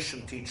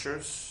education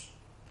teachers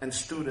and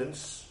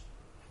students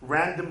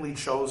randomly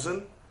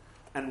chosen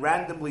and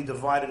randomly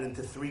divided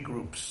into 3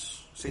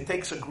 groups. So he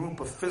takes a group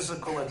of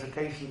physical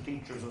education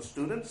teachers and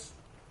students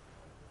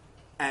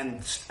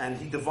and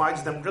he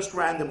divides them just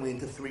randomly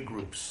into 3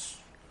 groups.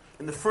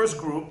 In the first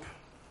group,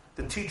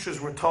 the teachers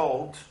were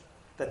told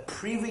that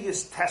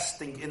previous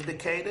testing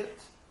indicated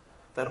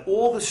that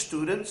all the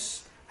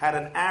students had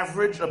an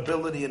average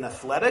ability in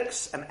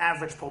athletics and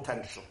average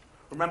potential.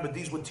 Remember,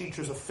 these were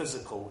teachers of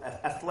physical,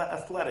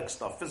 athletic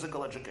stuff,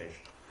 physical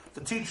education.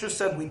 The teacher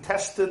said we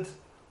tested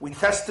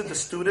the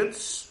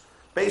students,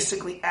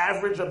 basically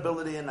average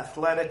ability in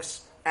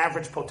athletics,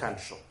 average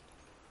potential.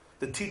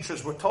 The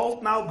teachers were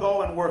told, now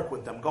go and work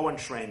with them, go and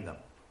train them.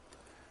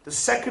 The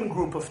second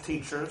group of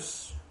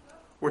teachers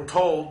were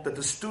told that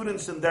the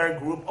students in their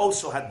group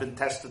also had been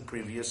tested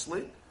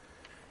previously,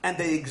 and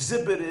they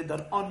exhibited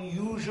an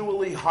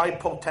unusually high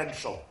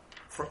potential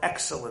for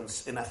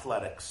excellence in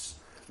athletics.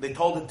 They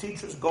told the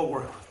teachers, go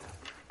work with them,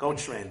 go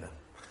train them.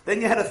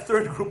 Then you had a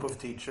third group of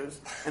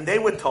teachers, and they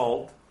were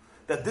told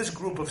that this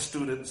group of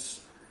students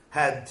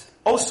had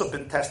also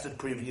been tested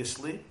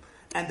previously,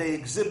 and they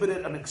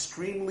exhibited an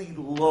extremely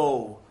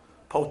low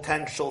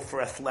potential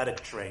for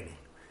athletic training.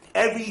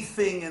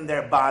 Everything in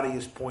their body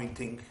is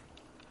pointing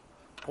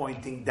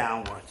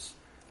downwards.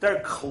 They're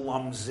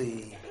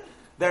clumsy.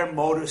 Their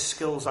motor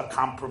skills are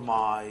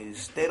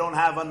compromised. They don't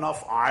have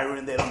enough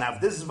iron. They don't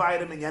have this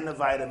vitamin,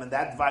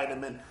 that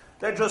vitamin.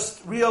 They're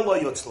just real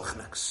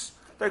yotzluchniks.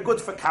 They're good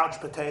for couch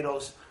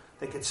potatoes.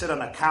 They could sit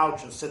on a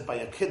couch and sit by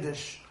a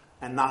kiddush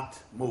and not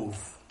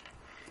move.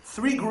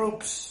 3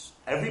 groups.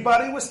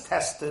 Everybody was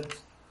tested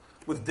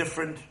with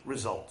different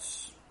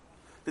results.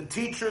 The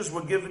teachers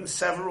were given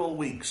several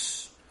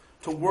weeks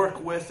to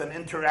work with and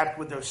interact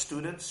with their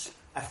students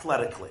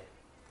athletically.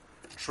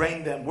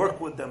 Train them,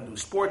 work with them, do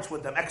sports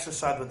with them,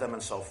 exercise with them,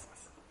 and so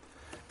forth.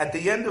 At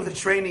the end of the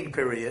training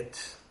period,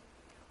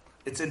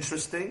 it's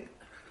interesting,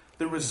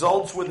 the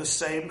results were the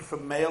same for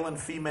male and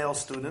female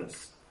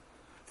students,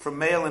 for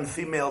male and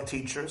female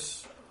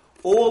teachers.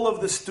 All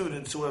of the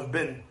students who have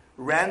been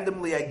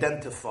randomly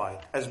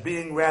identified as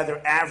being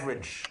rather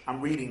average,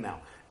 I'm reading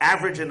now,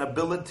 average in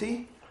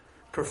ability,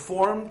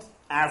 performed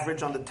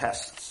average on the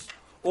tests.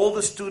 All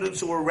the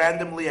students who were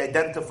randomly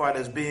identified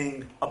as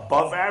being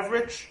above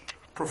average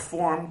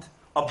performed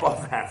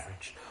above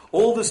average.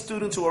 All the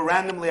students who were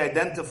randomly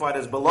identified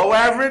as below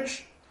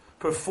average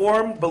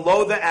performed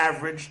below the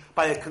average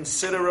by a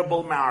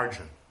considerable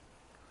margin.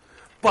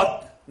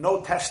 But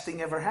no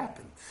testing ever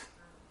happened.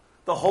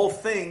 The whole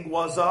thing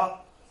was a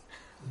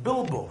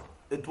bilbul.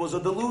 It was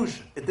a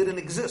delusion. It didn't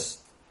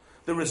exist.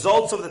 The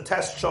results of the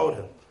test showed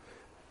him,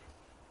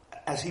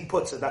 as he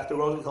puts it, Dr.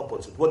 Rosenthal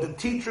puts it, what the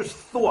teachers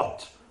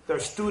thought their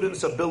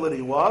students'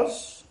 ability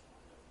was,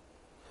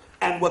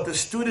 and what the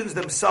students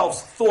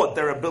themselves thought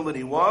their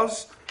ability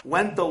was,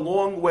 went a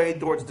long way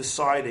towards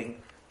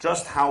deciding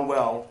just how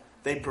well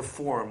they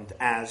performed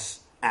as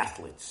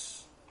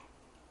athletes.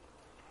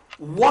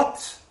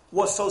 What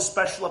was so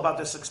special about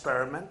this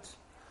experiment?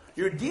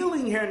 You're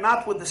dealing here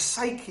not with the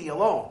psyche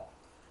alone.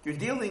 You're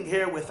dealing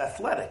here with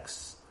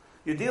athletics.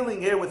 You're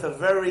dealing here with a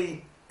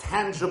very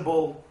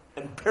tangible,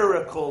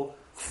 empirical,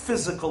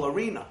 physical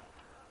arena.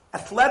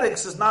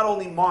 Athletics is not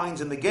only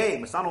minds in the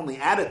game, it's not only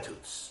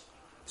attitudes.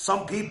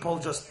 Some people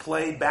just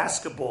play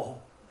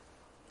basketball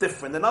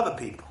different than other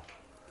people.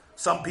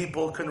 Some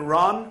people can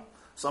run,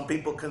 some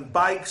people can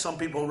bike, some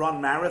people run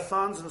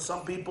marathons, and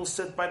some people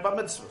sit by bar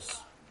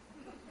mitzvahs,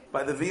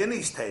 by the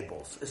Viennese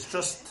tables. It's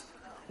just,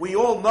 we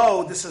all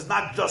know this is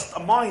not just a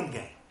mind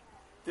game.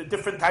 There are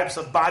different types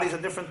of bodies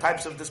and different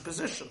types of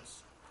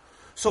dispositions.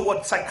 So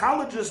what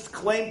psychologists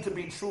claim to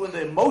be true in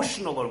the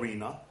emotional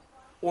arena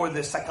or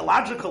the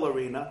psychological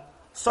arena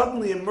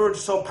suddenly emerged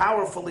so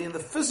powerfully in the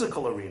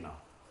physical arena.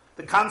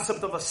 The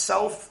concept of a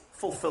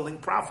self-fulfilling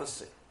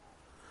prophecy.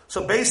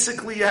 So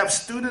basically you have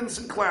students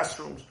in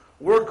classrooms,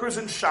 workers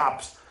in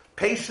shops,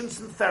 patients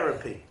in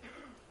therapy,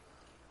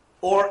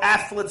 or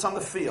athletes on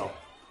the field,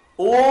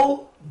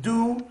 all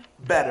do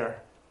better.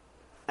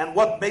 And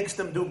what makes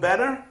them do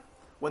better?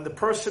 When the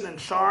person in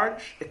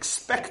charge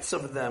expects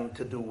of them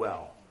to do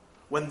well.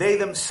 When they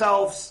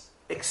themselves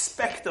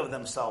expect of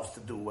themselves to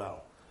do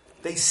well.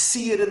 They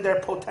see it in their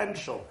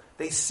potential.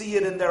 They see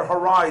it in their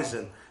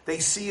horizon. They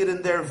see it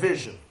in their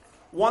vision.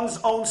 One's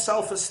own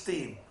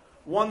self-esteem,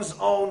 one's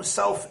own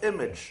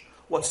self-image,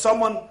 what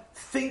someone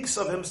thinks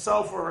of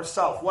himself or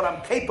herself, what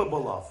I'm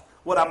capable of,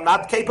 what I'm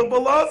not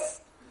capable of,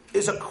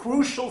 is a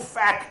crucial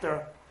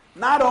factor,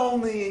 not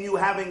only in you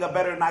having a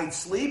better night's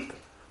sleep,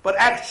 but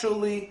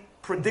actually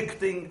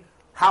predicting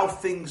how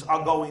things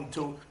are going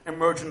to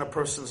emerge in a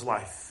person's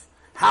life.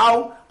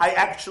 How I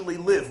actually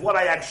live, what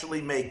I actually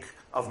make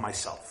of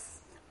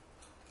myself.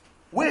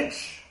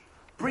 Which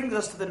brings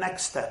us to the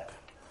next step,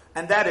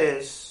 and that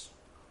is,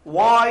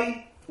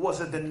 why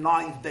was it the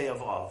 9th day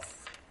of Av?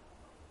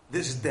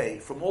 This day,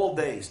 from all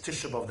days,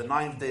 Tisha B'Av, the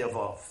 9th day of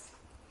Av.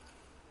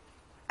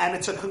 And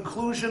it's a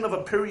conclusion of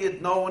a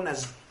period known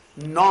as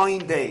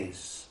 9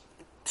 days.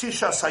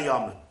 Tisha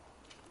Sayamim,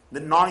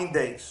 the 9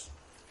 days.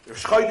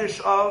 Rosh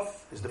Chodesh Av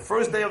is the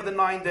first day of the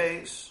 9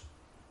 days.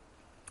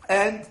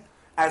 And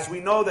as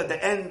we know that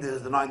the end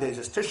is the 9 days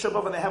is Tisha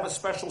B'Av, and they have a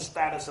special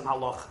status in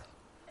Halacha.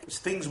 It's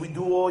things we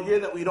do all year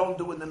that we don't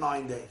do in the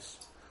 9 days.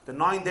 The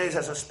 9 days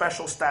has a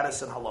special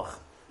status in Halacha.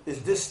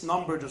 Is this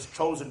number just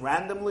chosen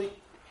randomly?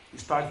 You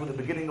start with the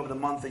beginning of the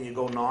month and you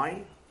go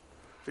 9.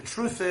 The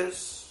truth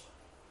is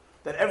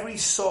that every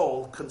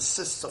soul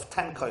consists of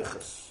 10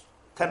 koiches,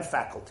 10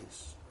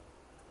 faculties.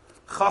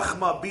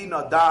 Chachma,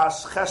 Bina,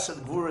 Das,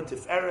 Chesed, Gvura,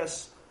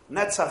 Tiferes,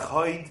 Netzach,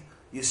 Hoid,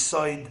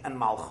 Yisoid, and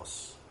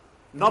Malchus.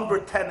 Number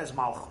 10 is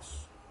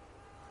Malchus.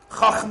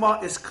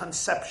 Chachma is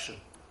conception,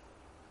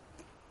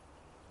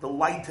 the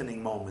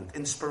lightening moment,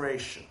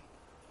 inspiration.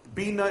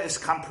 Bina is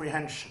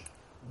comprehension.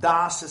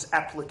 Das is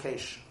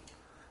application.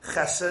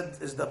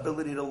 Chesed is the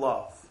ability to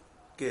love,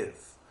 give.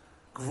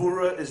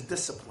 Gvura is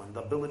discipline,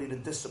 the ability to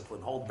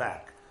discipline, hold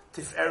back.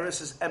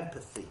 Tiferes is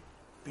empathy,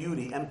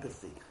 beauty,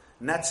 empathy.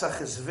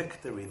 Netzach is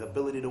victory, the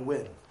ability to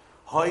win.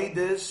 Hoid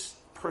is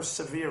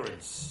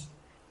perseverance,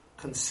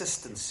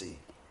 consistency.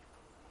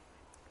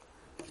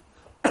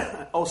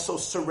 Also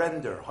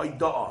surrender,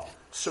 hoida'ah,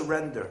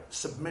 surrender,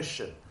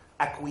 submission,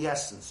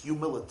 acquiescence,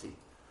 humility.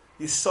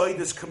 Yisoid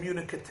is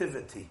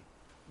communicativity,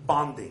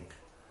 bonding.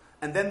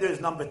 And then there's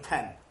number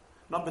 10.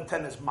 Number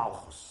 10 is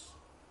Malchus.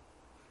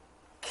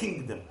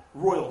 Kingdom,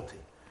 royalty.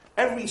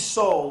 Every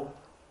soul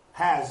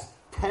has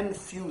 10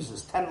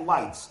 fuses, 10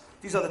 lights.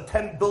 These are the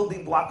 10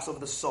 building blocks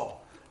of the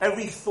soul.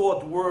 Every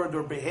thought, word,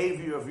 or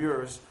behavior of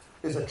yours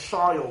is a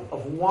child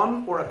of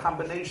one or a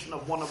combination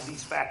of one of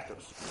these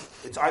factors.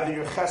 It's either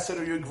your chesed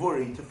or your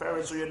gvuri,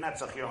 tiferes or your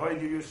netzach, your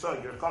hoid or your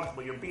soid, your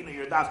chachma, your bina,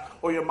 your das,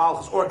 or your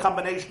malchus, or a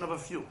combination of a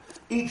few.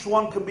 Each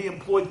one can be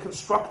employed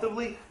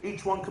constructively,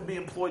 each one can be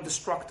employed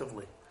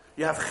destructively.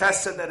 You have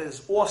chesed that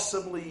is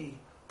awesomely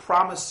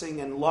promising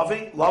and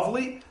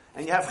lovely,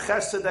 and you have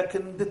chesed that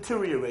can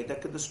deteriorate,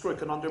 that can destroy,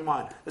 can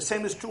undermine. The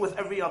same is true with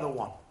every other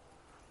one.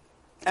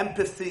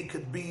 Empathy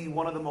could be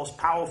one of the most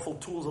powerful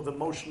tools of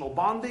emotional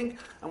bonding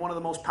and one of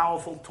the most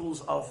powerful tools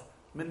of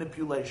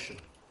manipulation,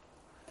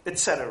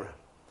 etc.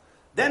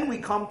 Then we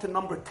come to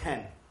number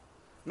 10.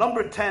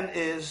 Number 10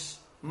 is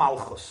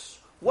Malchus.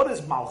 What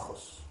is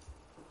Malchus?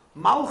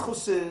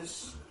 Malchus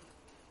is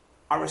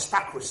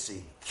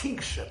aristocracy,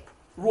 kingship,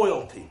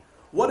 royalty.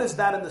 What is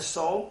that in the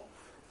soul?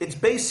 It's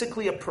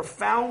basically a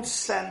profound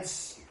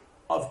sense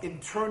of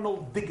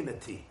internal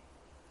dignity,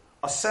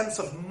 a sense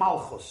of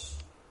Malchus.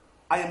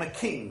 I am a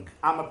king,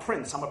 I'm a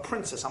prince, I'm a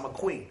princess, I'm a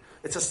queen.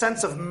 It's a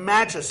sense of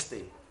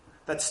majesty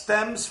that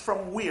stems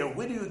from where?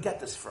 Where do you get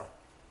this from?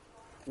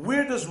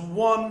 Where does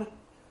one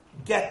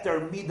get their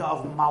midah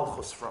of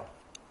Malchus from?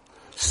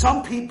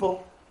 Some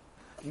people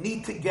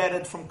need to get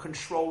it from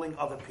controlling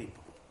other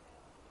people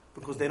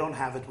because they don't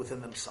have it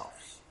within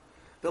themselves.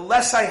 The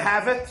less I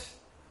have it,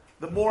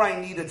 the more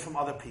I need it from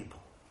other people.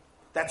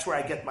 That's where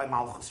I get my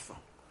Malchus from.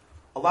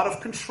 A lot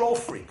of control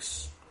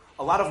freaks,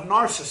 a lot of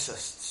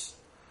narcissists,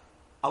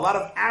 a lot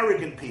of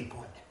arrogant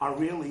people are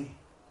really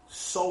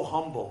so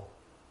humble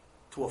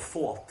to a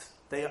fault.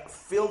 They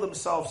feel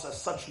themselves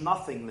as such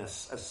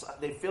nothingness.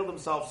 They feel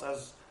themselves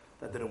as,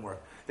 that didn't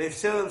work. They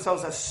feel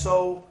themselves as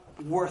so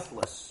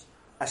worthless,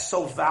 as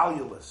so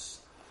valueless,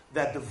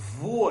 that the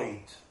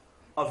void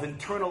of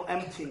internal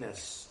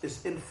emptiness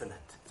is infinite.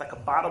 It's like a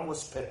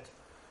bottomless pit.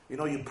 You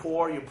know, you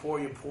pour,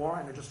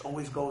 and it just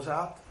always goes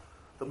out.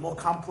 The more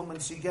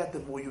compliments you get, the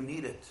more you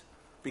need it,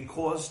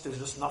 because there's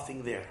just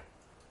nothing there.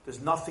 There's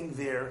nothing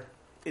there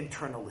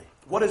internally.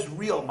 What is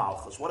real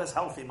Malchus? What is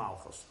healthy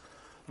Malchus?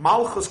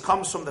 Malchus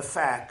comes from the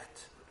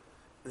fact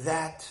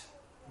that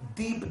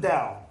deep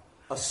down,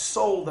 a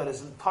soul that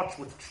is in touch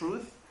with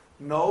truth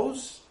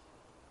knows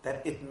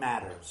that it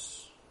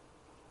matters.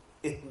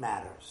 It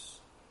matters.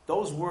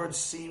 Those words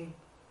seem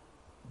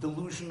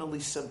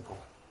delusionally simple.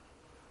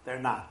 They're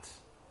not.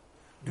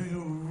 Do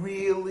you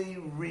really,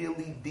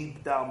 really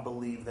deep down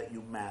believe that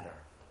you matter?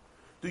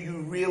 Do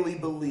you really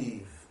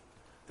believe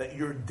that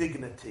your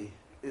dignity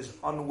is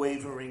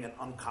unwavering and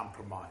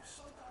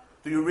uncompromised?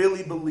 Do you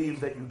really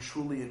believe that you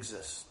truly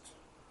exist?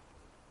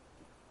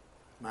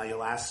 Now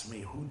you'll ask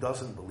me, who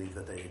doesn't believe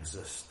that they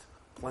exist?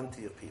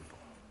 Plenty of people.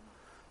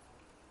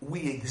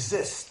 We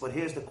exist, but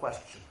here's the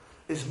question.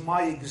 Is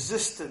my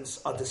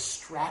existence a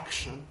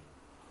distraction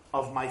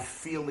of my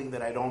feeling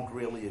that I don't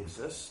really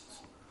exist?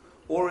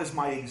 Or is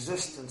my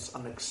existence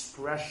an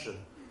expression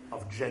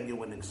of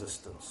genuine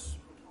existence?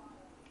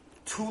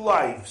 Two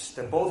lives,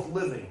 they're both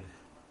living,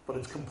 but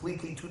it's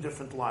completely two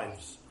different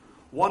lives.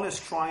 One is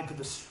trying to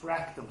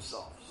distract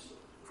themselves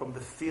from the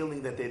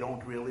feeling that they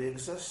don't really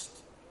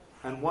exist,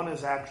 and one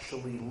is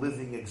actually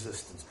living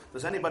existence.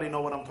 Does anybody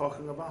know what I'm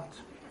talking about?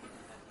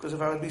 Because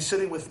if I would be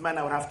sitting with men,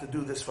 I would have to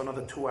do this for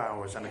another 2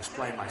 hours and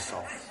explain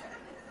myself.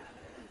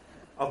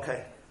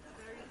 Okay.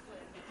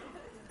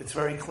 It's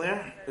very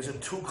clear? Is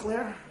it too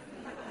clear?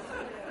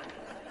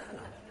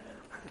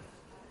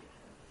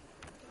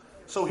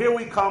 So here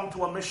we come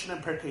to a Mishnah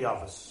in Pirkei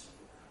Avos.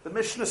 The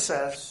Mishnah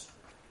says,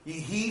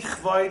 Yihi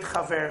chvoid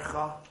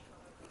chavercha,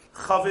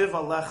 chaviv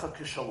alecha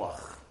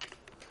kishalach.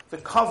 The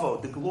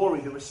kavod, the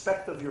glory, the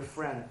respect of your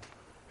friend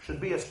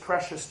should be as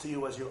precious to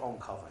you as your own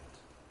kavod.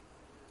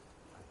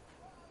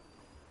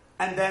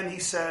 And then he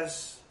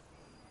says,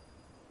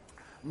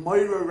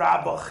 Moira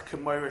rabach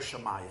kemoira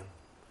shamayim.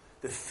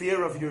 The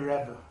fear of your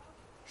Rebbe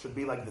should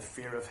be like the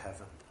fear of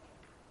heaven.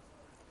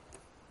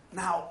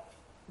 Now,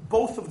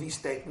 both of these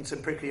statements in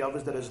Pirkei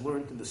Avos that is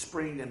learned in the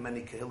spring and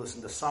many kehillas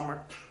in the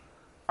summer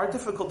are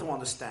difficult to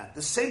understand.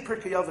 The same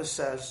Pirkei Avos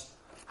says,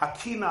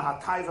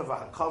 Hakina hataiva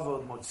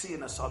v'hakavod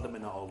motziin es adam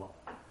min ha'olam.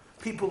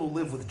 People who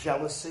live with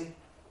jealousy,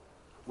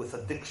 with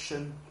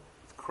addiction,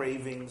 with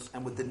cravings,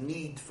 and with the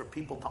need for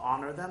people to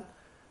honor them,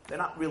 they're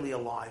not really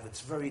alive.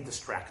 It's very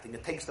distracting.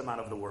 It takes them out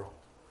of the world.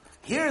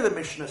 Here the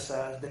Mishnah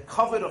says, the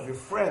kavod of your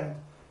friend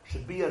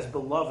should be as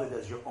beloved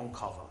as your own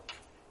kavod.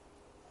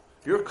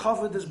 Your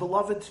kavod is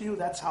beloved to you,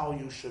 that's how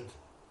you should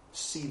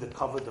see the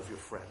kavod of your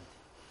friend.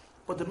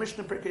 But the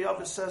Mishnah Pirkei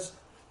Avos says,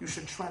 you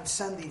should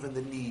transcend even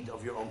the need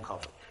of your own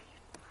kavod.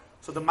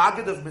 So the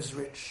Maggid of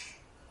Mizrich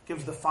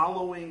gives the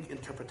following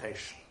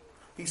interpretation.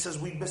 He says,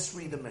 we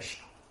misread the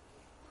Mishnah.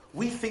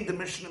 We think the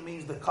Mishnah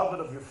means the kavod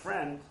of your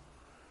friend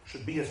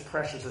should be as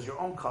precious as your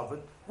own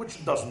kavod,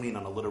 which doesn't mean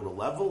on a literal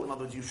level. In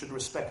other words, you should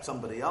respect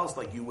somebody else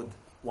like you would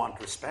want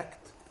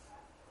respect.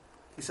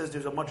 He says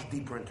there's a much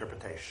deeper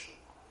interpretation.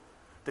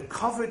 The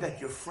kavod that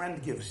your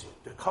friend gives you,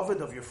 the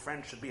kavod of your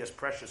friend should be as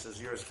precious as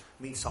yours,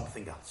 means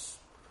something else.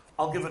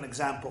 I'll give an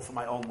example from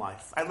my own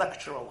life. I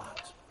lecture a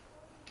lot.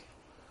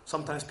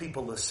 Sometimes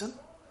people listen,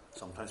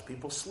 sometimes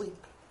people sleep.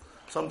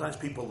 Sometimes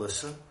people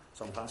listen,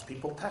 sometimes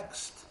people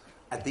text.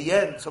 At the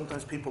end,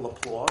 sometimes people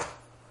applaud,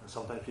 and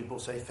sometimes people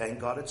say, thank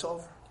God it's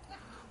over.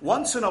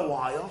 Once in a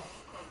while,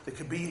 there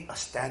could be a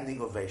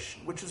standing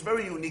ovation, which is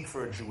very unique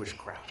for a Jewish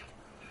crowd.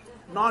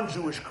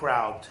 Non-Jewish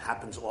crowd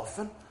happens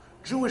often.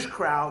 Jewish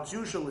crowds,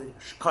 usually,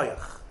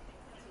 shkoyach.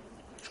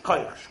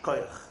 Shkoyach,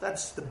 shkoyach.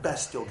 That's the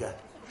best you'll get.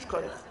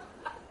 Shkoyach.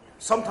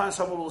 Sometimes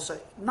someone will say,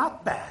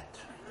 not bad.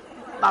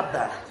 Not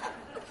bad.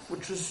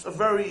 Which is a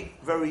very,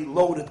 very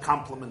loaded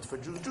compliment for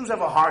Jews. Jews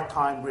have a hard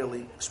time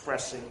really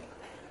expressing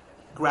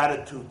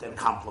gratitude and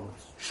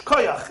compliments.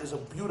 Shkoyach is a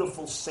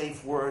beautiful,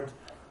 safe word.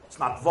 It's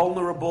not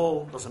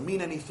vulnerable, doesn't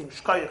mean anything.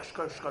 Shkoyach,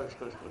 shkoyach, shkoyach,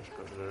 shkoyach,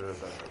 shkoyach.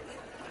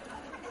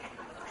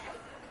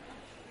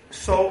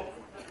 So,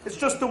 it's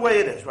just the way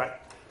it is, right?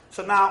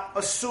 So now,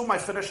 assume I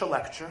finish a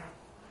lecture,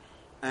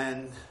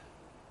 and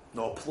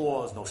no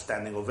applause, no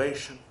standing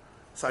ovation.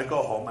 So I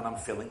go home and I'm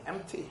feeling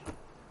empty.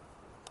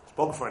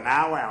 Spoke for an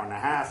hour, hour and a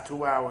half,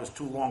 2 hours,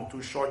 too long,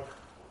 too short,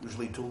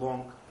 usually too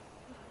long.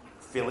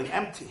 Feeling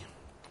empty.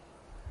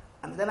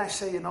 And then I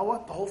say, you know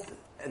what? The whole thing.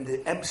 And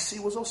the MC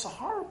was also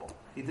horrible.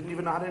 He didn't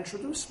even know how to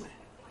introduce me.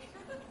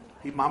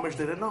 He mamish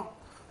didn't know.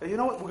 And you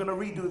know what? We're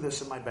going to redo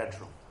this in my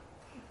bedroom.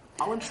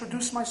 I'll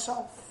introduce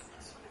myself.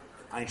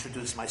 I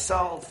introduce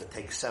myself. It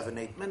takes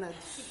 7-8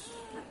 minutes.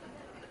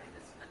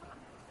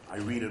 I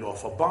read it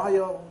off a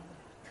bio.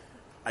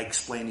 I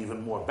explain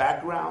even more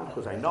background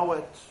because I know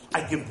it.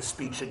 I give the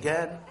speech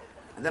again.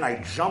 And then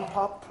I jump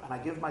up and I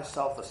give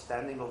myself a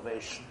standing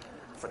ovation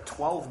for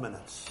 12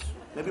 minutes.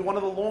 Maybe one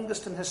of the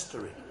longest in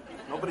history.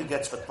 Nobody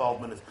gets for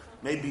 12 minutes.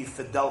 Maybe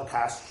Fidel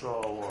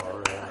Castro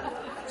or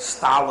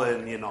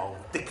Stalin,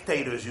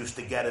 dictators used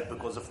to get it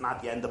because if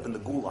not, you end up in the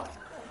gulag.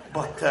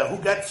 But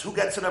who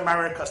gets in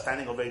America a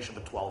standing ovation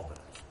for 12 minutes?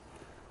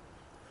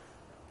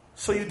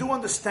 So you do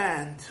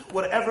understand,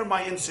 whatever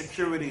my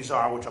insecurities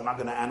are, which I'm not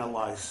going to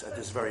analyze at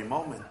this very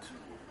moment,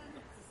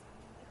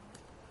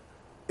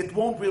 it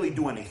won't really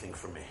do anything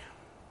for me.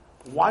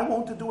 Why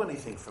won't it do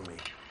anything for me?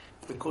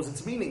 Because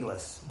it's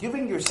meaningless.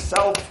 Giving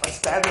yourself a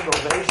standing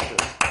ovation,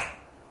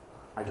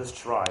 I just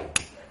tried.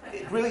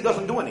 It really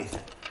doesn't do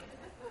anything.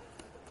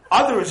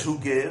 Others who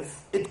give,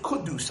 it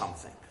could do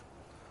something.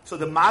 So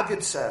the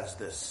Maggid says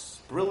this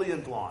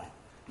brilliant line: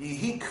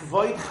 Yihi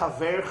kvoid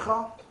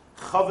chavercha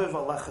chaviv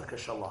alecha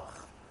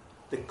keshalach.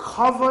 The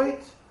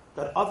kavod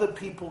that other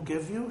people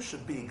give you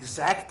should be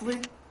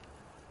exactly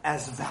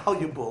as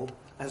valuable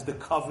as the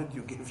kavod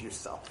you give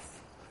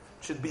yourself.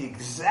 It should be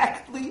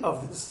exactly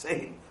of the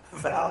same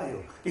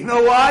value. You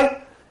know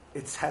why?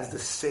 It has the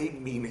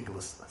same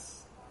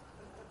meaninglessness.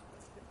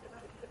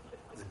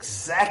 It's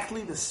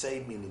exactly the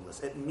same meaningless.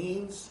 It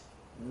means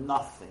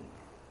nothing.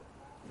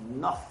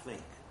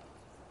 Nothing.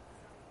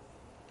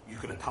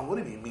 You're going to tell me, what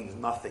do you mean it means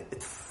nothing?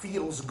 It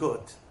feels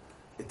good.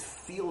 It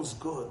feels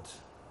good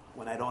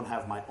when I don't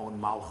have my own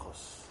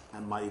malchus,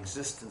 and my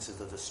existence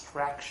is a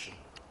distraction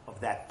of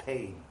that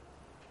pain.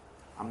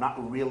 I'm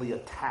not really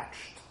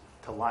attached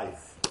to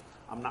life.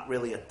 I'm not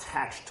really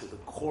attached to the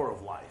core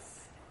of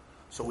life.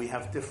 So we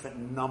have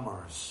different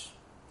numbers.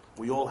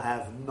 We all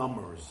have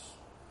numbers.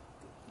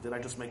 Did I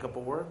just make up a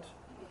word?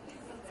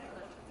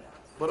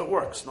 But it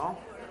works, no?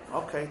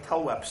 Okay,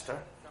 tell Webster.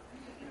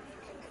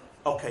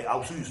 Okay,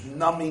 I'll use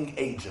numbing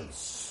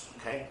agents.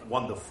 Okay,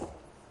 wonderful.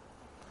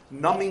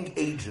 Numbing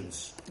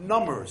agents.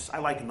 Numbers. I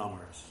like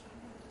numbers.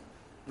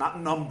 Not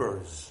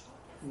numbers.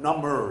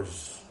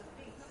 Numbers.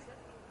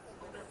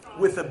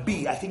 With a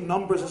B. I think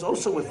numbers is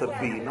also with a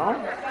B, no?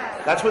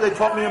 That's what they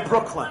taught me in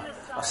Brooklyn.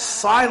 A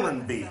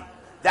silent B.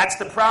 That's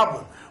the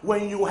problem.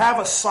 When you have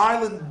a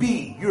silent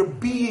B, your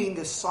being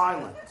is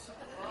silent.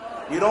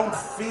 You don't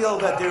feel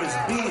that there's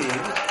being.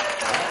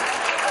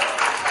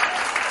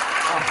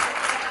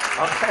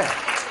 Okay.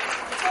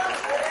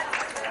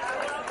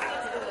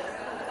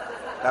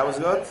 That was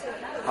good?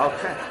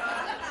 Okay.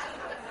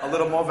 A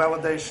little more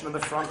validation in the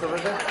front of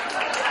it there? Okay.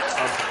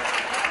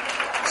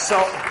 So,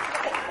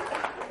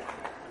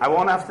 I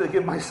won't have to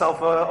give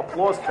myself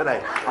applause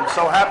today. I'm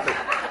so happy.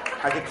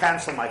 I could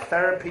cancel my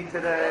therapy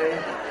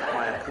today,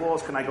 my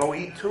applause. Can I go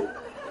eat too?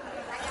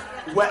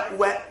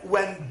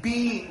 When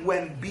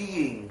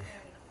being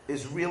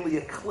is really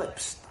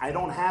eclipsed, I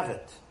don't have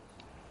it.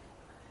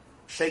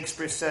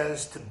 Shakespeare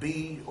says to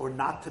be or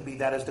not to be,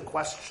 that is the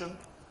question.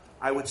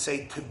 I would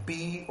say to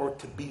be or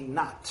to be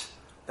not,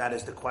 that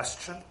is the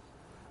question.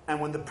 And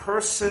when the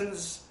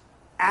person's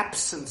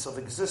absence of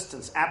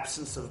existence,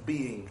 absence of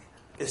being,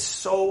 is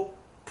so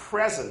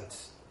present,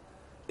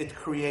 it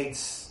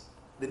creates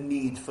the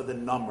need for the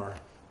number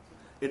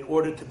in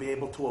order to be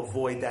able to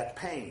avoid that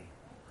pain.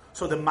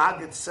 So the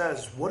Maggid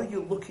says, what are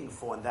you looking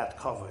for in that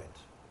kavod?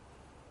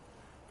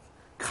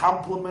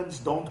 Compliments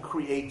don't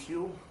create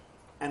you,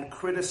 and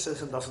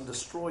criticism doesn't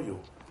destroy you,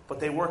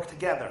 but they work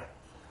together.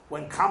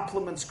 When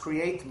compliments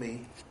create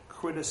me,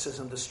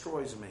 criticism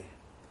destroys me,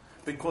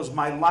 because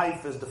my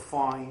life is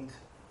defined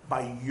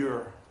by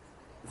your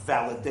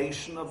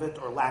validation of it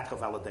or lack of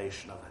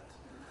validation of it.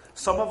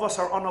 Some of us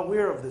are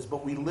unaware of this,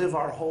 but we live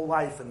our whole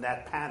life in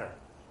that pattern.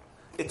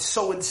 It's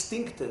so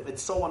instinctive,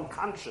 it's so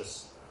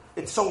unconscious,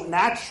 it's so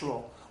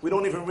natural, we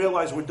don't even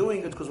realize we're doing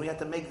it because we had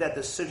to make that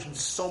decision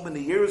so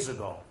many years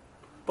ago.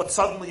 But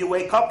suddenly you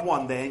wake up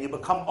one day and you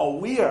become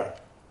aware.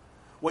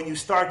 When you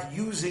start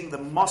using the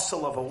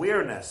muscle of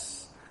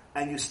awareness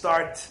and you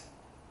start,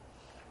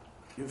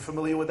 you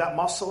familiar with that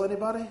muscle,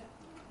 anybody?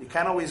 You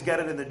can't always get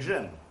it in the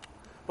gym.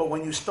 But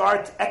when you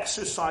start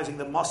exercising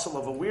the muscle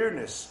of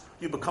awareness,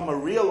 you become a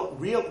real,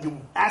 you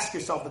ask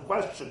yourself the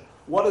question,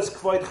 what is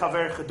Kvod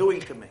Chavercha doing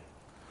to me?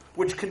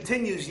 Which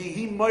continues,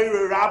 Yehi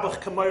Moira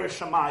Rabach Kamoira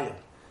Shamayim.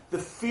 The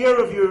fear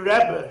of your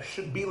Rebbe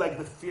should be like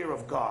the fear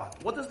of God.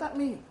 What does that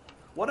mean?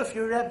 What if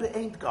your Rebbe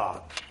ain't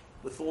God?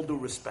 With all due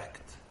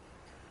respect.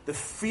 The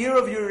fear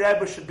of your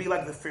Rebbe should be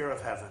like the fear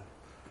of heaven.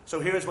 So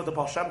here's what the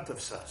Baal Shem Tov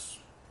says.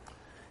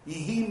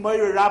 Yehi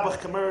Moira Rabach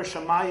Kamoira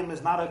Shamayim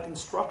is not a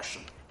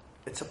construction.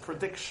 It's a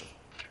prediction.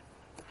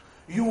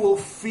 You will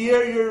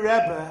fear your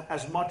Rebbe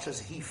as much as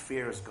he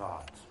fears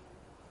God.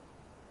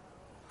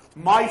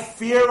 My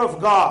fear of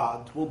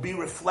God will be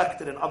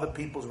reflected in other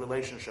people's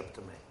relationship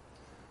to me.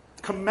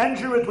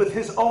 Commensurate with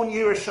his own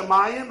Yirah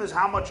Shamayim is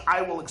how much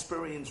I will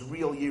experience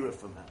real Yirah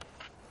from him.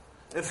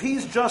 If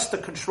he's just a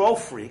control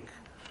freak,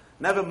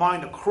 never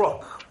mind a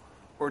crook,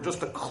 or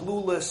just a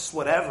clueless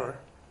whatever,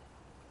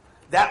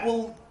 that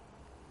will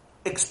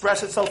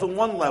express itself in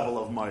one level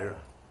of Moira.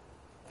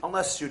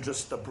 Unless you're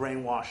just a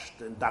brainwashed,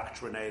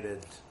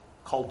 indoctrinated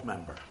cult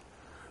member.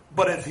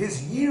 But if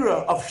his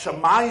Yirah of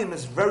Shamayim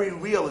is very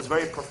real, is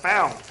very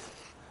profound,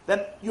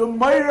 then your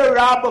Moira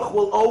Rabach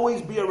will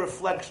always be a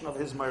reflection of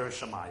his Moira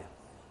Shamayim.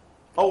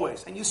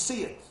 Always. And you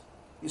see it.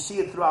 You see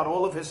it throughout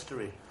all of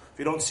history. If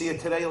you don't see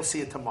it today, you'll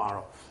see it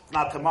tomorrow. If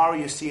not tomorrow,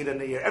 you see it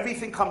in a year.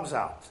 Everything comes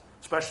out,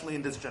 especially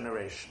in this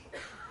generation.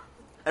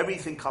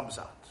 Everything comes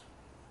out.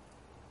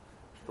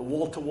 The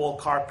wall-to-wall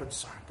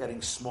carpets are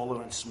getting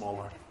smaller and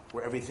smaller,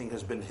 where everything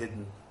has been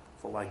hidden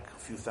for like a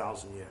few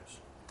thousand years.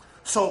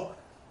 So,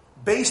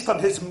 based on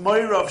his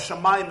Moira of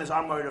Shamayim is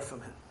our Moira from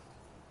him.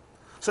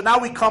 So now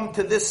we come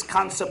to this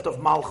concept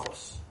of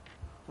Malchus.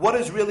 What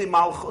is really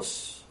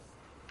Malchus?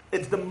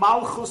 It's the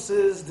Malchus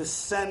is the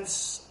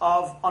sense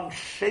of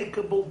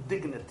unshakable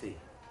dignity.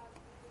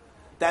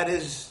 That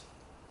is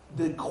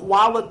the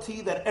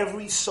quality that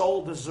every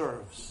soul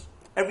deserves.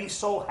 Every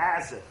soul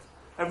has it.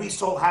 Every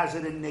soul has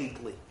it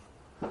innately.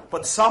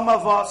 But some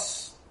of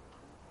us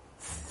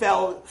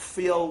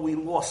feel we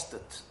lost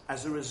it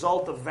as a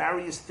result of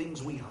various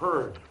things we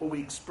heard or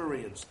we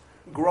experienced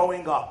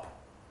growing up,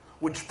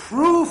 which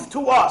prove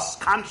to us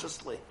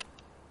consciously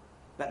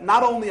that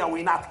not only are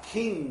we not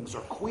kings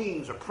or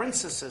queens or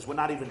princesses, we're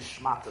not even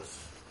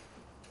shmatas.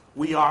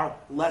 We are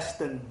less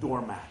than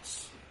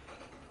doormats.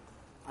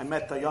 I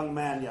met a young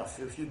man a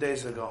few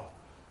days ago,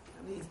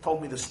 and he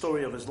told me the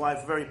story of his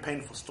life, very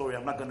painful story.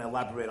 I'm not going to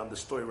elaborate on the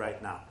story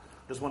right now.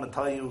 I just want to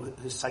tell you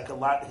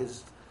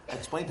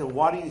explain to him,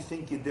 why do you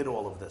think you did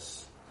all of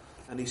this?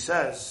 And he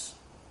says,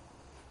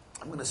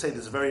 I'm going to say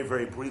this very,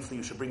 very briefly,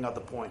 you should bring out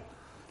the point.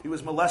 He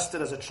was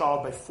molested as a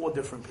child by 4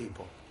 different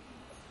people,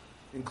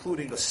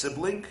 including a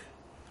sibling,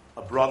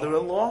 a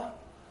brother-in-law,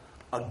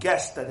 a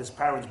guest that his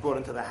parents brought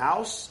into the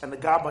house, and the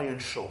gabbai in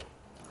shul.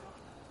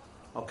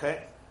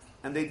 Okay?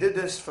 And they did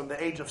this from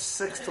the age of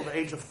 6 till the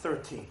age of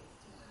 13.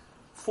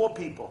 4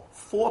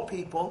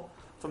 people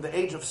from the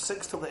age of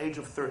 6 till the age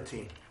of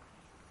 13.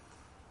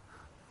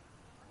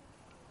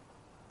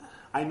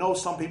 I know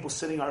some people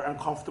sitting are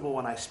uncomfortable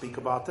when I speak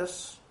about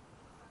this,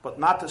 but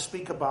not to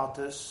speak about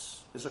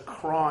this is a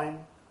crime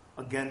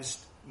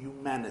against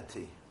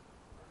humanity.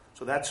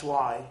 So that's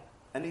why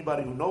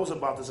anybody who knows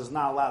about this is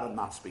not allowed to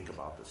not speak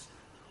about this.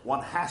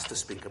 One has to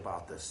speak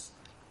about this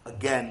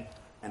again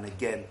and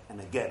again and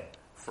again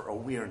for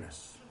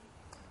awareness.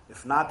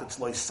 If not, it's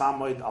like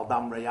samoid al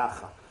dam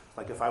reyacha.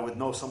 Like if I would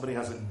know somebody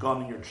has a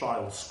gun in your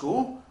child's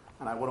school,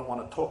 and I wouldn't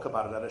want to talk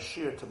about it at a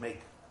shir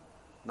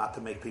not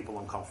to make people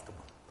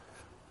uncomfortable.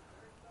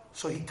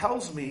 So he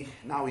tells me,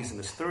 now he's in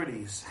his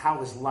 30s, how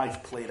his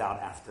life played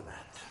out after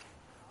that.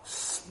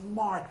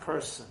 Smart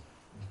person,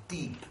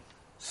 deep,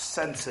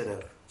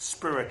 sensitive,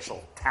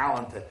 spiritual,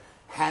 talented,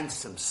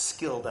 handsome,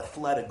 skilled,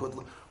 athletic, good,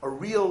 a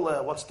real,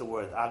 what's the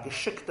word? A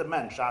geschickte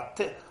Mensch, a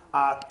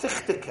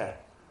tichtike.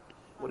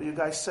 What do you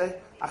guys say?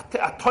 A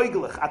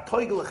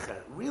teugliche.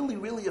 Really,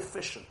 really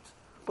efficient,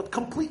 but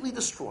completely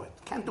destroyed.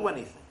 Can't do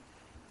anything.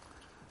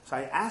 So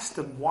I asked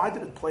him, why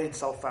did it play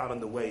itself out in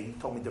the way? He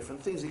told me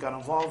different things he got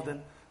involved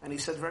in, and he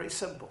said, very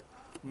simple.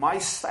 My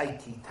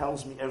psyche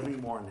tells me every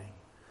morning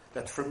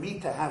that for me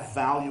to have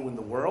value in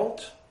the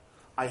world,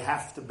 I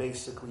have to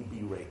basically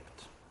be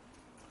raped.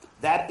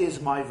 That is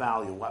my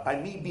value.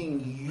 By me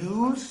being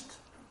used,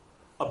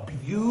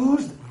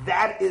 abused,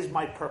 that is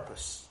my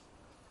purpose.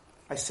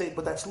 I say,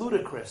 but that's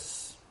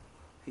ludicrous.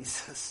 He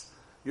says,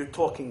 you're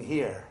talking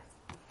here.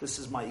 This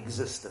is my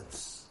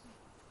existence.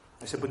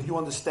 I said, but do you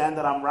understand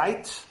that I'm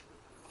right?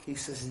 He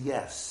says,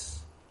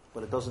 yes,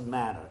 but it doesn't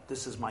matter.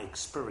 This is my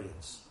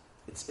experience.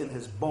 It's in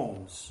his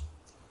bones.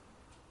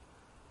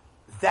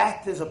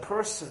 That is a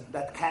person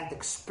that can't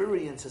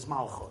experience his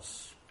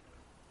malchus.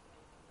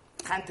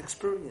 Can't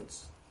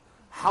experience.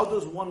 How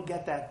does one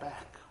get that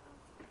back?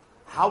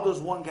 How does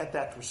one get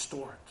that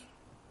restored?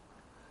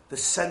 The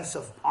sense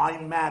of I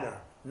matter,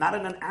 not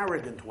in an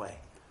arrogant way.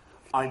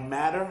 I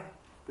matter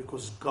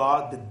because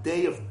God, the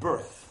day of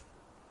birth,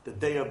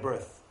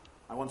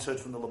 I once heard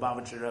from the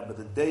Lubavitcher Rebbe,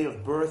 the day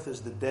of birth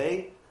is the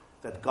day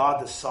that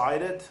God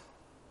decided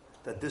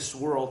that this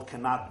world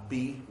cannot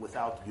be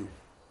without you.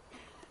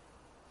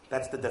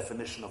 That's the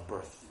definition of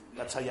birth.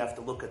 That's how you have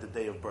to look at the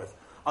day of birth.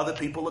 Other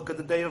people look at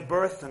the day of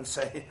birth and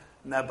say,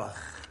 Nebuch.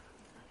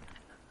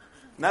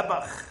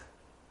 Nebuch.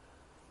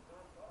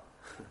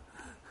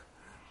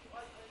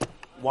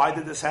 Why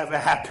did this ever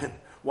happen?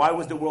 Why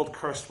was the world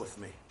cursed with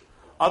me?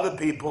 Other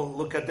people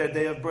look at their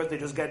day of birth, they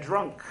just get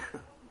drunk.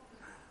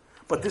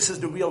 But this is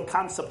the real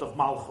concept of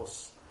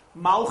Malchus.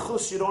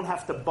 Malchus you don't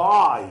have to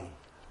buy.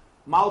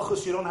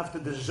 Malchus you don't have to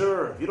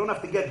deserve. You don't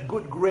have to get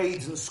good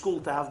grades in school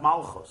to have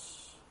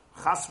Malchus.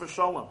 Chas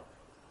v'sholem.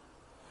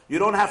 You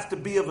don't have to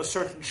be of a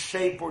certain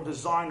shape or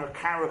design or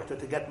character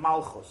to get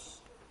Malchus.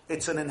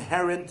 It's an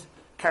inherent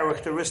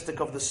characteristic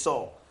of the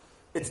soul.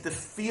 It's the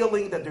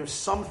feeling that there's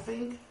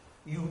something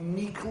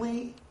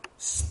uniquely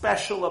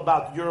special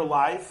about your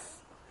life.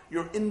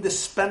 You're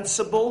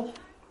indispensable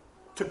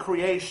to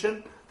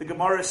creation. The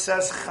Gemara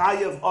says,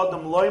 Chayav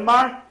Adam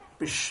Loimar,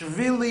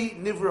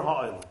 B'shvili Nivra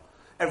Ha'olam.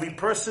 Every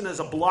person is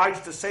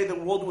obliged to say the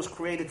world was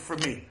created for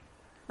me.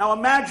 Now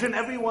imagine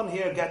everyone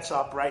here gets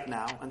up right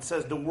now and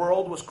says the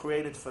world was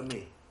created for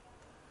me.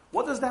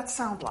 What does that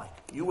sound like?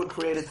 You were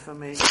created for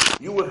me.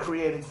 You were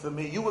created for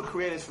me. You were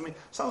created for me.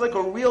 Sounds like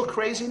a real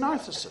crazy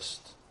narcissist.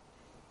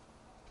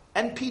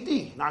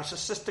 NPD,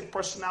 narcissistic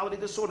personality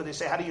disorder. They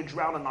say, how do you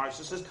drown a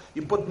narcissist?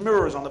 You put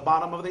mirrors on the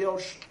bottom of the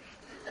ocean.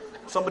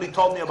 Somebody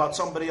told me about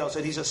somebody else,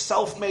 that he's a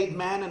self-made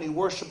man and he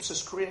worships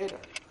his creator.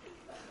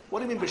 What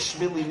do you mean,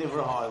 B'shvili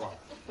Nivra Ha'olam?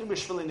 What do you mean,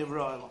 B'shvili Nivra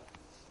Ha'olam?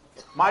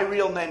 My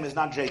real name is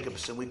not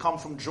Jacobson. We come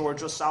from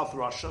Georgia, South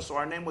Russia, so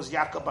our name was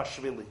Yaakov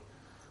Bashvili.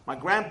 My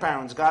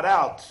grandparents got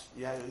out.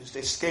 Yeah,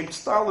 they escaped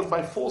Stalin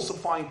by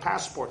falsifying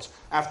passports.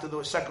 After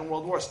the Second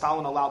World War,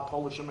 Stalin allowed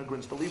Polish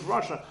immigrants to leave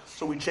Russia,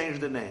 so we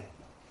changed the name.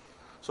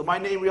 So my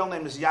real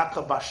name is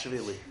Yaakov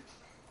Bashvili.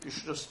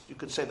 You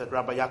could say that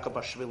Rabbi Yaakov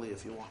Bashvili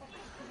if you want.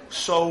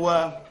 So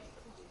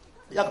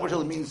Yaakov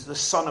Bashvili means the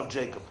son of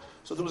Jacob.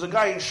 So there was a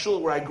guy in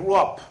Shul where I grew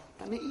up,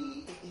 and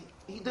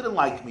he didn't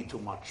like me too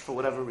much for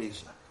whatever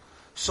reason.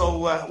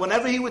 So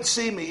whenever he would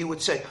see me, he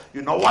would say,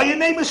 you know why your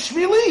name is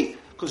Shvili?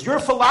 Because your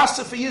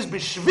philosophy is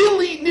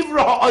B'shvili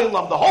Nivra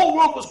Ha'olam. The whole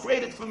world was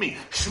created for me.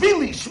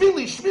 Shvili,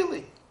 Shvili,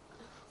 Shvili.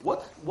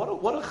 What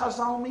do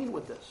Chazal mean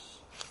with this?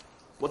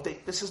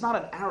 This is not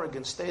an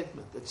arrogant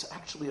statement. It's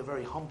actually a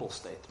very humble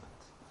statement.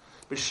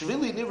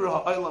 B'shvili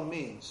nivra ha'olam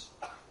means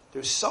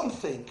there's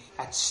something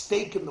at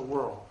stake in the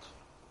world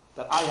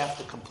that I have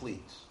to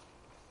complete.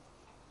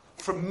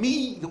 For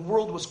me, the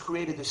world was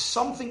created. There's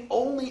something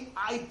only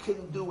I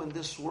can do in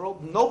this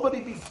world. Nobody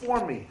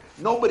before me,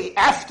 nobody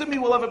after me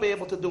will ever be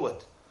able to do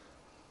it.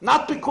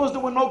 Not because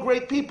there were no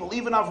great people,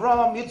 even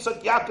Avraham,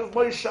 Yitzhak, Yaakov,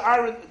 Moshe,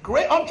 Aaron,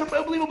 great,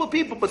 unbelievable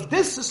people. But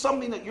this is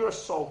something that your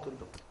soul can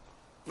do.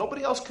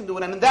 Nobody else can do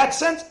it. And in that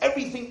sense,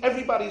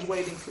 everybody's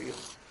waiting for you.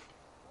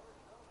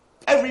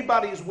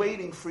 Everybody is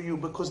waiting for you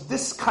because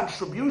this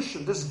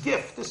contribution, this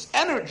gift, this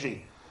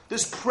energy,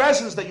 this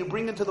presence that you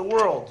bring into the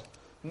world,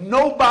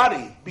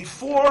 nobody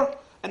before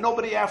and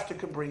nobody after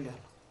can bring it.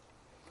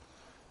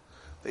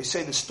 They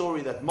say the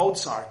story that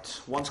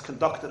Mozart once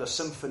conducted a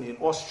symphony in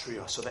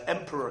Austria. So the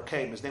emperor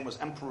came. His name was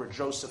Emperor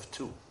Joseph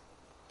II.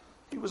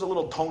 He was a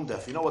little tone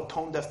deaf. You know what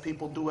tone deaf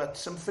people do at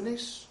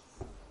symphonies?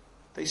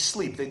 They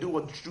sleep. They do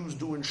what Jews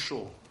do in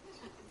shul.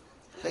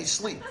 They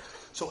sleep.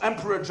 So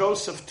Emperor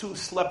Joseph II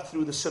slept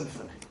through the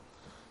symphony.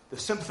 The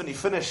symphony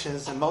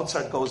finishes and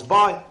Mozart goes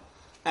by.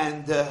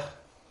 And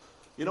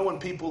you know when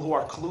people who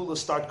are clueless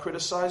start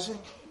criticizing?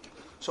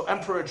 So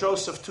Emperor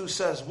Joseph II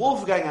says,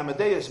 Wolfgang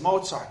Amadeus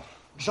Mozart,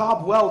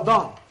 job well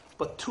done,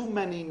 but too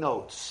many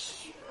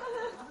notes.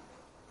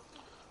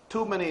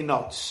 Too many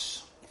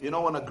notes. You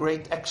know when a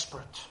great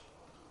expert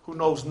who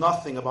knows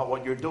nothing about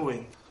what you're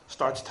doing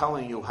starts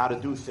telling you how to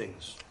do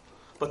things.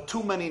 But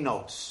too many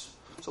notes.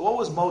 So what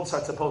was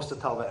Mozart supposed to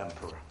tell the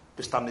emperor?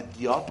 Bist am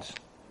idiot?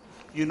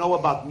 You know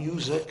about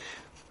music.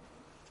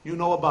 You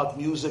know about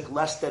music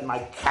less than my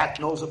cat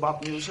knows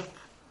about music.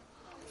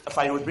 If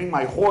I would bring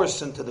my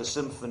horse into the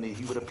symphony,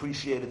 he would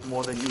appreciate it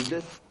more than you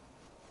did.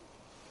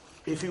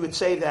 If he would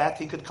say that,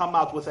 he could come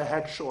out with a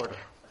head shorter.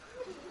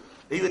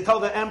 He would tell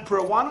the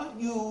emperor, why don't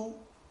you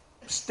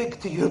stick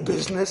to your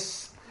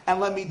business and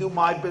let me do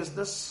my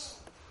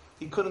business?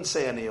 He couldn't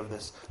say any of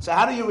this. So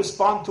how do you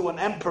respond to an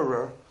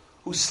emperor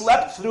who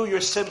slept through your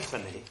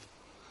symphony,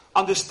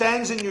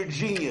 understands in your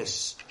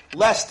genius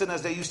less than,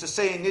 as they used to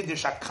say in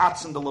Yiddish, a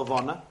katz in the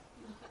Levana,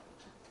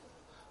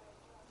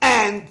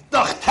 and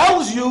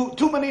tells you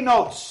too many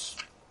notes?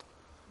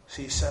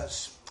 So he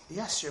says,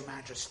 yes, Your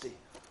Majesty,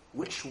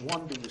 which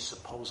one do you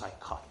suppose I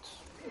cut?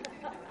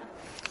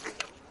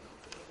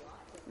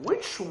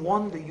 Which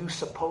one do you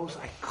suppose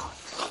I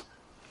cut?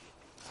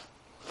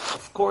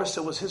 Of course,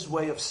 it was his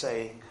way of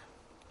saying,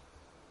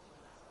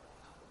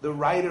 the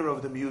writer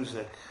of the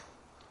music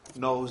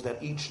knows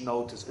that each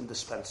note is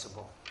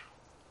indispensable.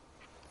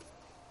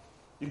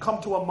 You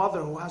come to a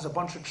mother who has a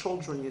bunch of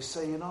children, you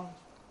say,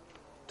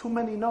 too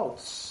many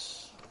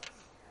notes.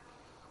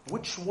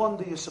 Which one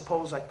do you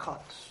suppose I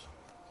cut?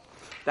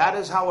 That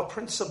is how a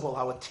principal,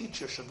 how a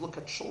teacher should look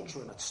at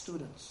children, at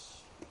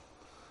students.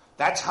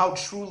 That's how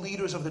true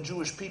leaders of the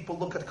Jewish people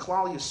look at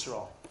Klal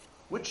Yisrael.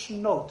 Which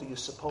note do you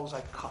suppose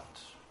I cut?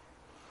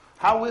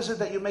 How is it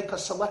that you make a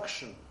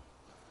selection?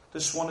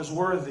 This one is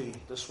worthy,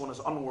 this one is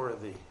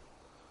unworthy.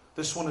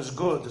 This one is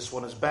good, this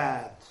one is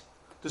bad.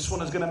 This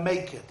one is going to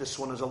make it, this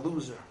one is a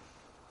loser.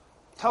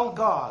 Tell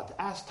God,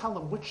 tell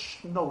him which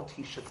note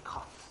he should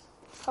cut.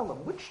 Tell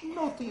him, which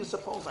note do you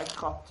suppose I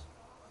cut?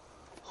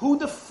 Who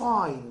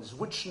defines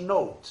which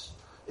note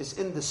is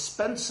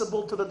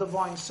indispensable to the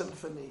divine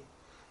symphony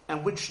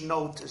and which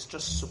note is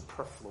just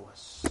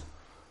superfluous?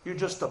 You're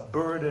just a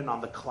burden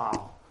on the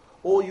cloud.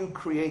 All you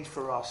create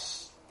for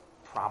us,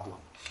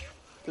 problems.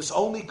 This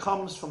only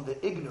comes from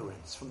the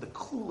ignorance, from the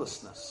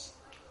cluelessness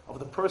of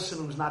the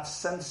person who's not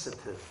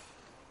sensitive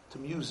to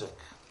music.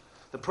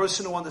 The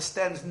person who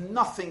understands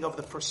nothing of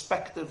the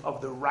perspective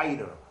of the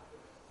writer,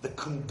 the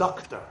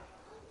conductor,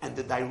 and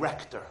the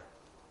director.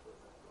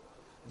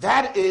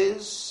 That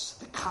is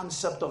the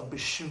concept of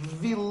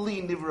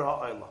B'shvili Nivra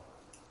Ha'olam.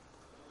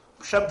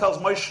 Hashem tells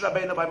Moshe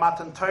Rabbeinu by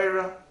Matan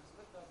Torah,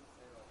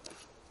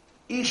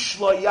 Ish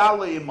lo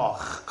yale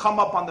imach, come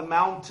up on the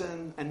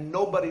mountain, and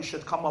nobody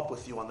should come up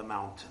with you on the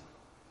mountain.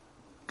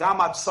 Gam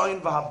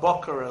atzayin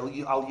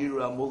v'habokar al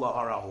yira mula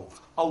harahu,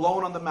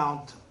 alone on the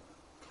mountain.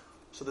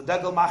 So the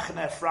Degel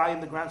Machane Ephraim,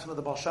 the grandson of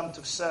the Baal Shem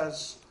Tov,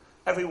 says,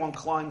 everyone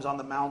climbs on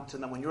the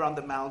mountain, and when you're on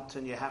the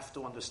mountain, you have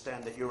to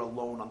understand that you're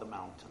alone on the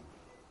mountain.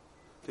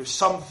 There's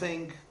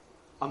something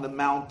on the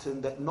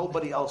mountain that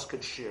nobody else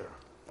could share.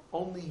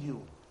 Only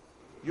you.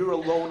 You're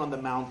alone on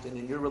the mountain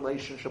in your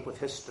relationship with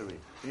history,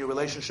 in your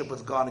relationship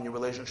with God, in your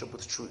relationship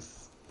with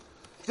truth.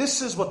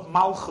 This is what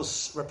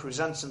Malchus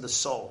represents in the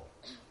soul.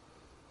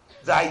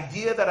 The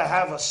idea that I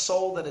have a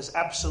soul that is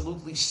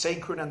absolutely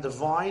sacred and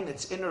divine,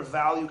 its inner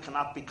value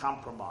cannot be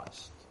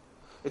compromised.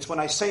 It's when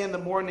I say in the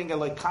morning,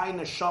 Elokai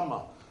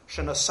neshama,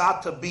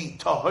 shenasata bi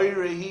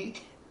tahirehi.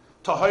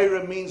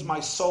 Tahira means my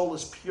soul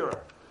is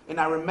pure. In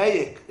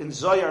Aramaic, in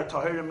Zohar,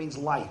 tahira means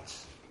light.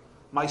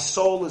 My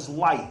soul is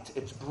light,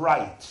 it's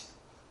bright.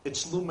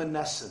 It's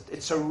luminescent.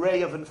 It's a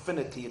ray of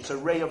infinity. It's a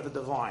ray of the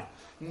divine.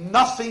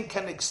 Nothing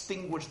can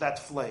extinguish that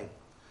flame.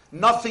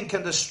 Nothing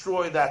can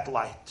destroy that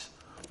light.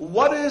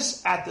 What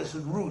is at the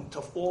root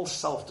of all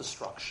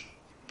self-destruction?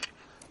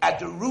 At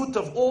the root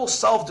of all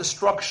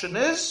self-destruction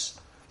is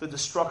the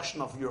destruction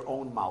of your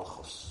own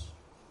malchus.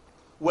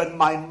 When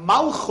my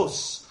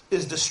malchus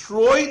is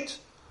destroyed,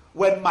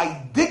 when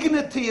my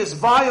dignity is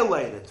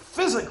violated,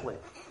 physically,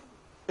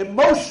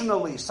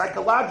 emotionally,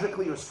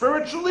 psychologically, or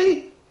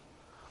spiritually,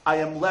 I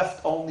am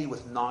left only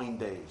with 9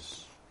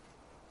 days.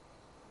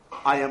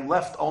 I am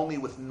left only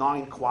with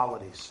 9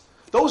 qualities.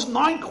 Those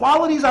 9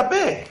 qualities are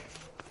big.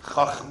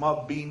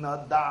 Chachma,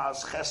 Bina,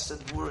 Das, Chesed,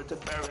 Gvura,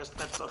 Tiferes,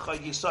 Netzach,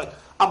 Yisod.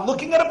 I'm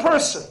looking at a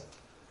person.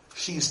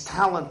 She's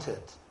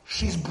talented.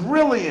 She's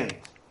brilliant.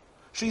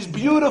 She's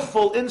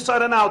beautiful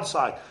inside and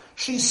outside.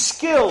 She's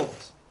skilled.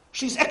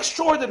 She's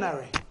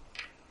extraordinary.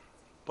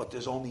 But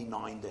there's only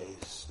 9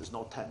 days. There's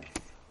no 10th.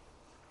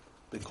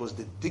 Because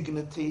the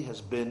dignity has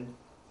been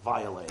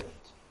violated,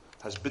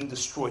 has been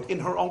destroyed in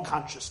her own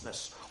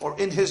consciousness or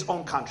in his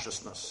own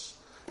consciousness,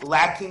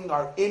 lacking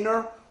our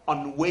inner,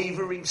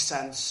 unwavering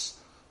sense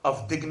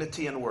of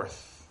dignity and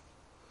worth.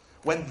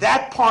 When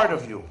that part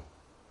of you,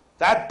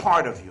 that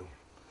part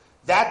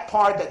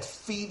that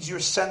feeds your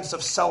sense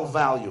of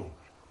self-value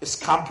is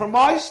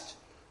compromised,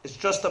 it's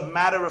just a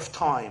matter of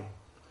time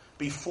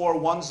before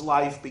one's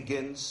life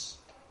begins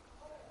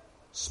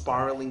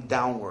spiraling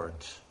downward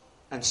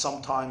and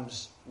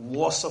sometimes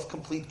loss of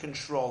complete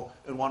control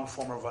in one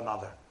form or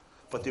another.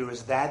 But there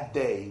is that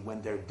day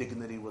when their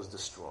dignity was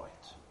destroyed.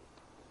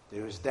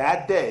 There is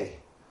that day.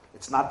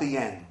 It's not the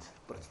end,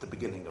 but it's the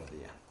beginning of the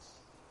end.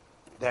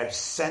 Their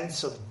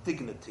sense of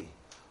dignity,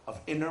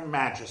 of inner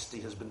majesty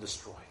has been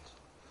destroyed.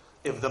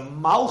 If the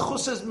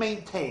malchus is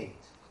maintained,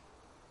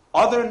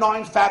 other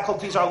 9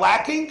 faculties are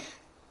lacking,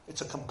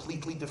 it's a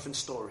completely different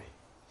story.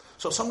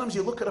 So sometimes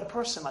you look at a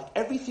person like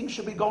everything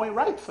should be going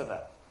right for them.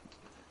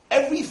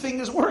 Everything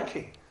is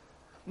working.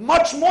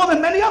 Much more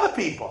than many other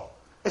people.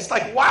 It's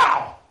like,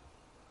 wow.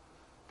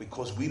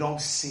 Because we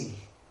don't see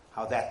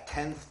how that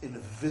 10th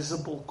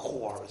invisible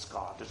core is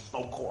God. There's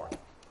no core.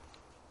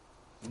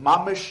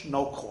 Mamish,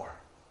 no core.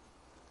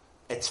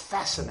 It's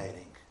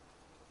fascinating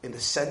in the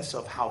sense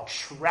of how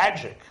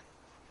tragic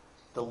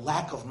the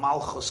lack of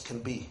malchus can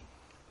be.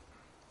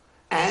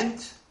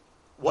 And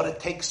what it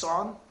takes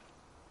on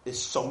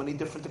is so many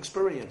different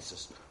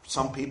experiences.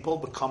 Some people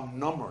become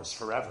numbers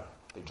forever.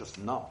 They just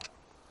numb.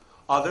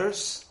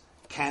 Others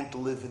can't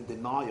live in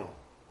denial,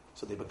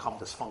 so they become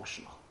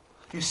dysfunctional.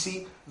 You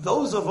see,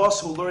 those of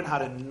us who learn how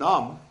to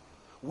numb,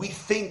 we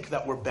think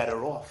that we're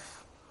better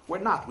off. We're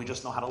not. We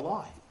just know how to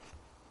lie.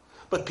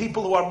 But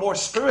people who are more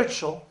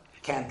spiritual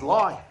can't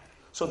lie.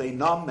 So they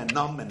numb and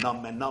numb and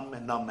numb and numb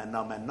and numb and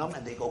numb and numb,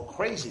 and they go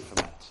crazy from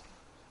it.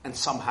 And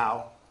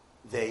somehow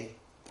they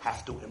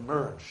have to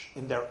emerge.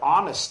 In their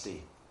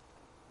honesty,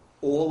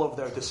 all of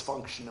their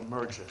dysfunction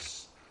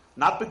emerges.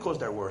 Not because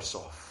they're worse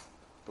off,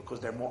 because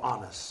they're more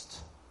honest.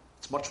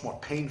 It's much more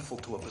painful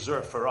to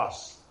observe for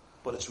us,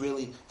 but it's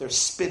really, they're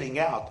spitting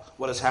out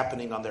what is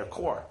happening on their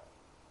core.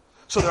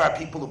 So there are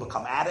people who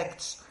become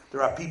addicts.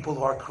 There are people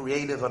who are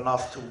creative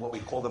enough to what we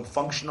call them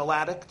functional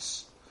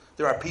addicts.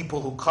 There are people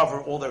who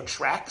cover all their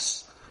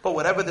tracks. But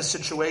whatever the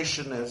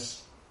situation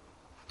is,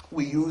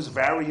 we use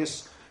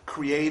various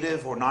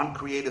creative or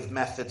non-creative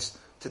methods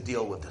to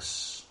deal with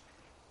this.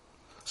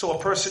 So a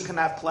person can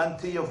have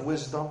plenty of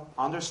wisdom,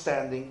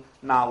 understanding,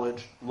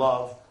 knowledge,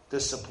 love,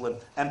 discipline,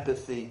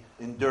 empathy,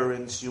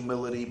 endurance,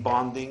 humility,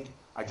 bonding.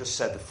 I just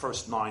said the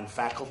first 9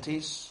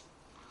 faculties,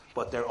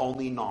 but they're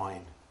only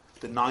 9.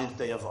 The 9th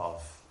day of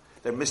Av.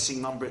 They're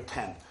missing number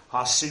 10.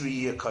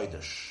 Hasiri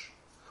Kodesh.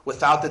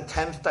 Without the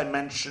 10th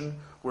dimension,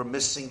 we're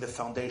missing the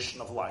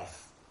foundation of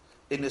life.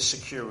 Inner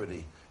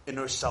security,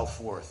 inner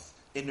self-worth,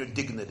 inner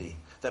dignity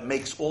that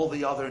makes all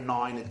the other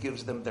 9, it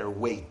gives them their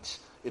weight.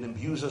 It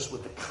imbues us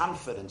with the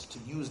confidence to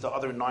use the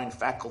other 9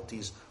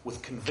 faculties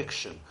with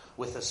conviction,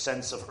 with a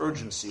sense of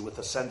urgency, with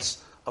a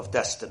sense of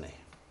destiny.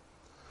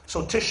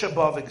 So Tisha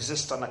B'Av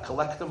exists on a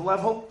collective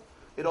level.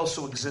 It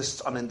also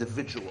exists on an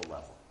individual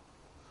level.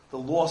 The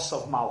loss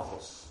of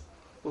Malchus,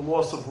 the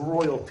loss of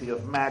royalty,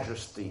 of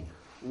majesty,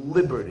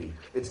 liberty.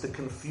 It's the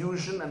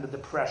confusion and the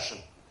depression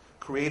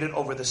created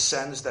over the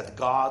sense that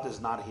God is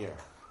not here.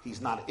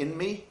 He's not in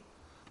me.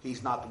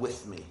 He's not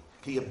with me.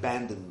 He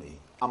abandoned me.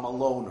 I'm a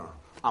loner.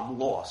 I'm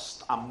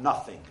lost. I'm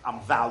nothing. I'm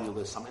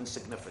valueless. I'm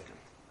insignificant.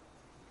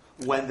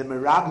 When the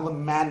Miraglim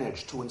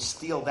managed to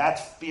instill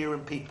that fear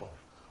in people,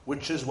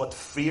 which is what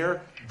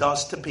fear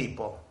does to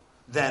people,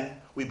 then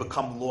we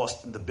become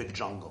lost in the big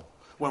jungle.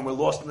 When we're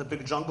lost in the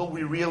big jungle,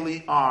 we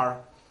really are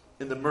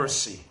in the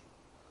mercy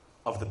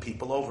of the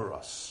people over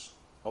us.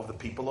 Of the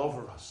people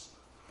over us.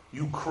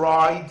 You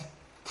cried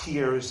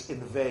tears in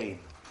vain.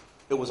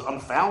 It was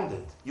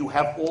unfounded. You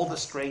have all the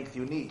strength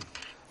you need.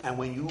 And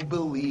when you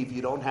believe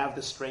you don't have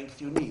the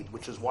strength you need,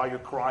 which is why you're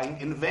crying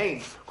in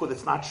vain, because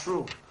it's not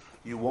true,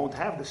 you won't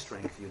have the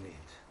strength you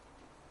need.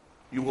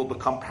 You will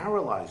become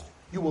paralyzed.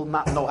 You will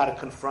not know how to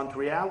confront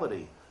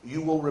reality.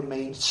 You will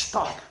remain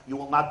stuck. You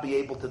will not be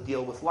able to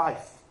deal with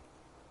life.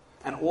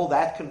 And all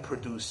that can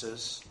produce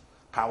is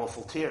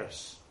powerful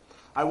tears.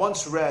 I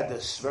once read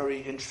this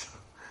very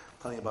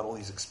telling you about all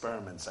these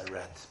experiments I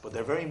read, but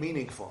they're very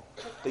meaningful.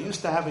 They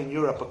used to have in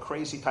Europe a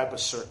crazy type of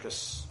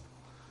circus.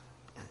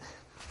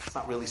 It's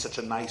not really such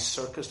a nice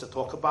circus to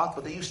talk about,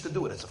 but they used to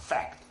do it. It's a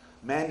fact.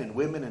 Men and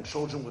women and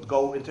children would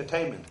go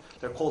entertainment.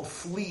 They're called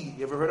flea.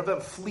 You ever heard of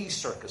them? Flea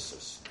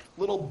circuses.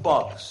 Little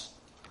bugs.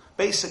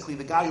 Basically,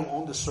 the guy who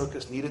owned the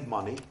circus needed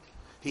money.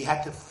 He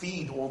had to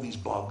feed all these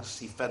bugs.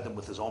 He fed them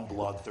with his own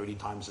blood 30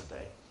 times a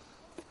day.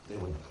 They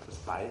would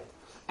just buy it.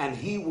 And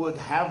he would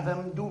have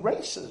them do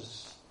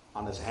races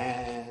on his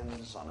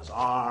hands, on his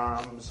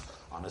arms,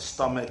 on his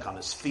stomach, on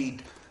his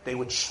feet. They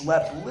would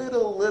schlep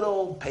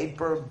little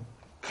paper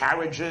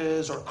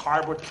carriages or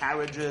cardboard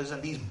carriages,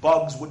 and these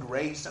bugs would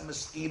race, and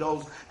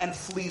mosquitoes and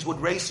fleas would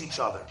race each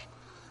other.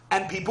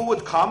 And people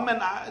would come, and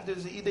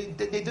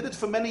they did it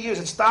for many years.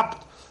 It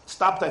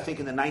stopped, I think,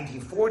 in the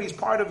 1940s.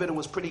 Part of it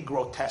was pretty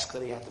grotesque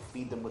that he had to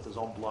feed them with his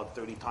own blood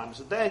 30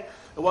 times a day.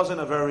 It wasn't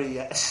a very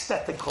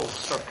aesthetical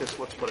circus,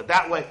 let's put it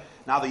that way.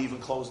 Now they even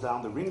closed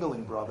down the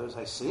Ringling Brothers,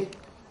 I see,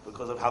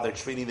 because of how they're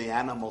treating the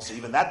animals. So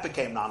even that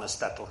became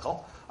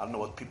non-aesthetical. I don't know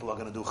what people are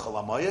going to do,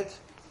 Chalamoyed.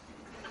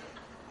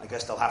 I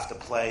guess they'll have to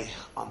play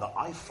on the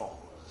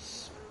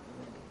iPhones.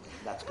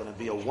 That's going to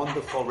be a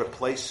wonderful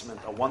replacement,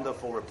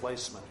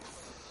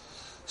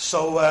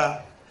 So,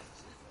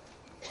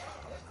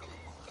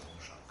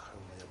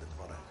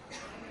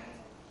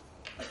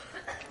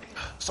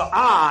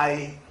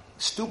 I,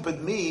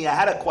 stupid me, I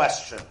had a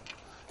question.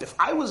 If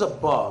I was a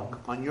bug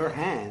on your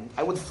hand,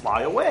 I would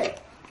fly away.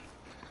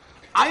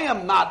 I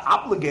am not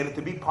obligated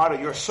to be part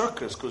of your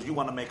circus because you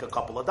want to make a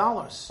couple of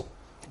dollars.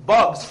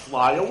 Bugs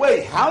fly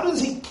away. How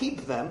does he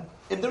keep them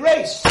in the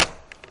race?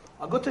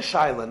 I'll go to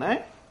Shailen,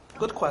 eh?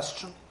 Good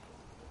question.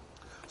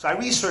 So I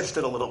researched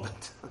it a little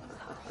bit.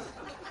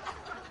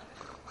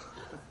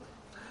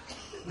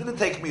 It didn't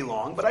take me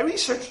long, but I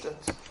researched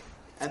it.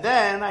 And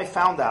then I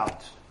found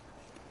out.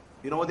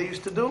 You know what they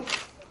used to do?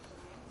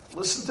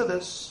 Listen to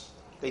this.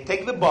 They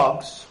take the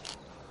bugs,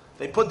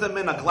 they put them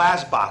in a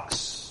glass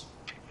box.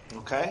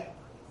 Okay?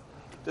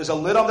 There's a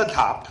lid on the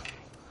top.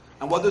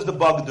 And what does the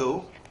bug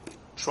do?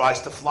 Tries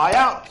to fly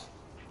out.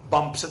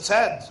 Bumps its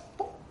head.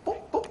 Boop,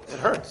 boop, boop. It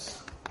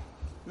hurts.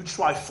 You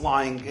try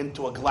flying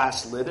into a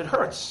glass lid, it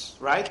hurts,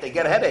 right? They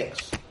get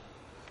headaches.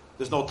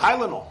 There's no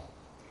Tylenol.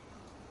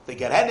 They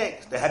get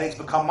headaches. The headaches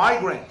become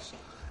migraines.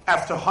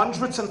 After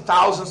hundreds and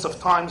thousands of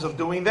times of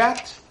doing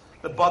that,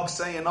 the bugs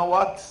say, you know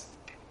what?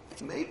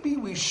 Maybe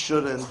we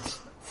shouldn't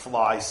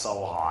fly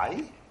so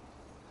high.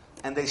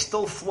 And they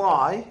still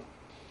fly,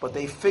 but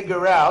they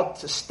figure out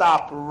to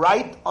stop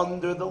right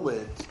under the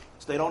lid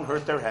so they don't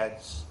hurt their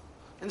heads.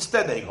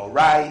 Instead, they go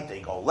right, they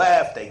go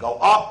left, they go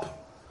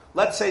up.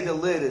 Let's say the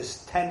lid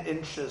is 10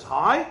 inches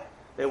high.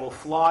 They will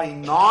fly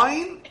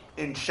 9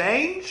 in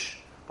change,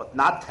 but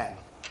not 10.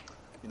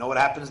 You know what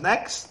happens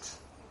next?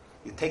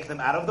 You take them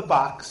out of the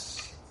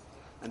box,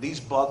 and these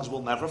bugs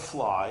will never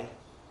fly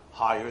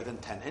higher than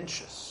 10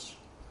 inches,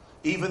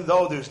 even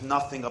though there's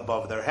nothing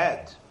above their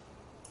head.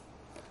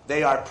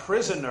 They are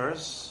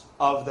prisoners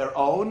of their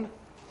own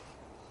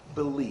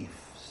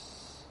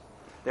beliefs.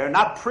 They're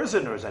not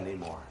prisoners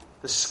anymore.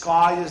 The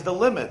sky is the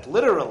limit,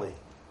 literally,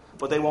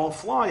 but they won't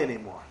fly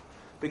anymore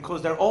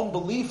because their own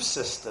belief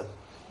system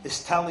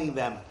is telling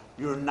them,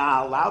 you're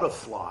not allowed to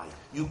fly.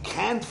 You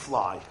can't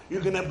fly.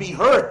 You're going to be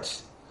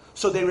hurt.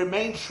 So they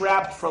remain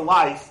trapped for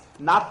life,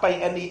 not by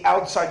any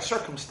outside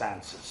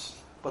circumstances,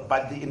 but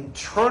by the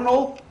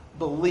internal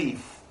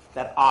belief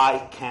that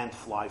I can't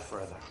fly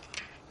further.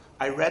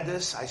 I read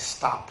this, I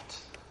stopped,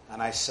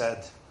 and I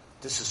said,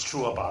 this is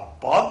true about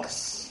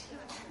bugs?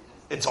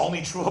 It's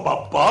only true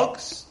about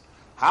bugs?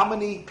 How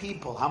many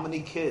people, how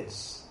many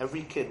kids?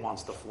 Every kid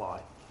wants to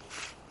fly.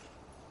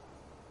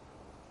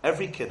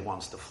 Every kid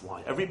wants to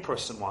fly. Every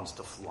person wants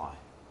to fly.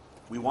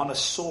 We want to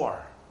soar.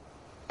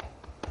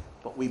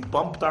 But we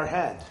bumped our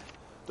head.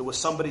 There was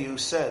somebody who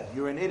said,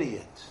 you're an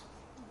idiot.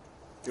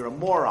 You're a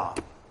moron.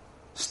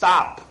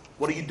 Stop.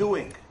 What are you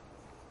doing?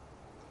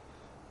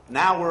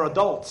 Now we're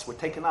adults. We're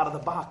taken out of the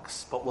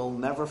box. But we'll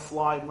never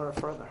fly more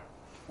further.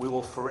 We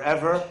will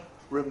forever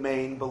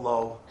remain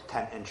below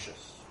 10 inches.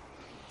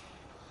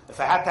 If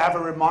I had to have a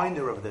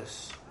reminder of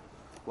this,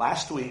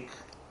 last week,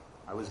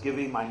 I was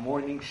giving my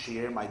morning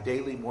shiur, my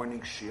daily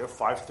morning shiur,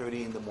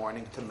 5:30 in the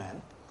morning to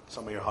men.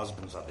 Some of your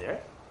husbands are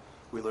there.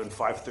 We learn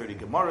 5:30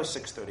 Gemara,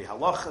 6:30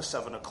 Halacha,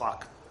 7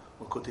 o'clock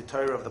Likkutei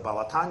Torah of the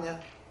Baal HaTanya.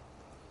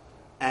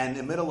 And in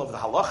the middle of the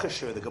Halacha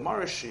shiur, the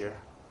Gemara shiur,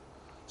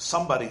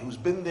 somebody who's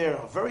been there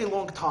a very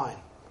long time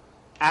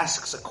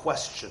asks a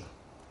question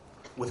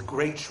with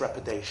great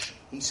trepidation.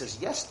 He says,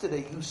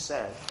 yesterday you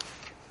said,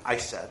 I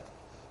said,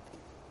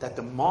 that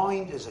the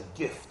mind is a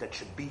gift that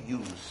should be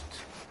used.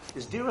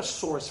 Is there a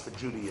source for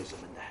Judaism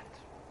in that?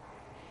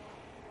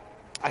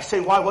 I say,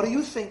 why? What do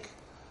you think?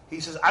 He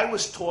says, I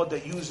was taught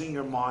that using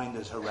your mind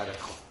is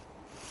heretical.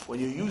 When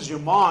you use your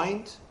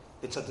mind,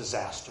 it's a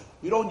disaster.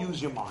 You don't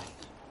use your mind.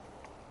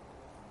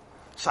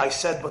 So I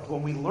said, but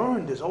when we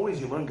learn, there's always,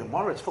 you learn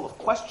Gemara, it's full of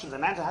questions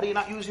and answers. How do you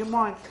not use your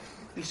mind?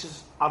 He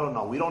says, I don't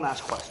know. We don't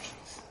ask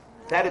questions.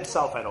 That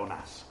itself I don't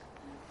ask.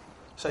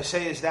 So I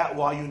say, is that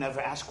why you never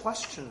ask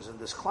questions in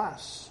this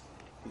class?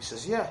 He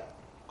says, yeah,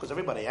 because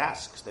everybody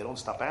asks. They don't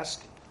stop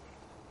asking.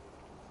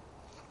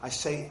 I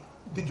say,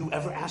 did you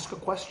ever ask a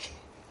question?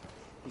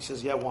 He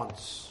says, yeah,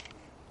 once.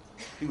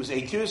 He was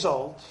 8 years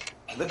old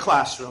in the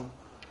classroom,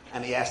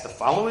 and he asked the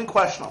following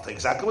question. I'll tell you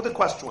exactly what the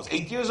question was.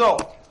 8 years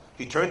old.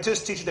 He turned to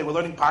his teacher. They were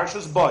learning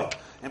Parshas Boy.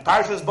 In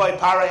Parshas Boy,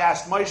 Parai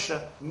asked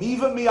Moshe,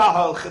 Miva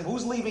mi'ahalchim,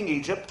 who's leaving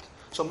Egypt?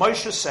 So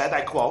Moshe said,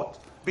 I quote,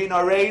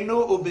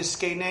 Binareinu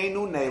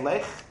ubiskeneinu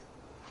nelech,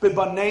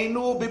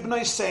 bibaneinu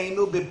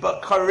bibnaiseinu,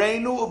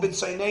 bibakarenu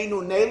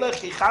ubitzaneinu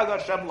nelech, yichag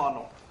Hashem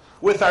lanu.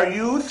 With our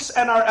youths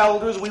and our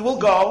elders we will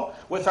go.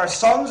 With our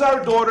sons,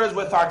 our daughters,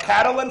 with our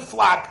cattle and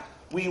flock,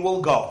 we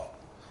will go.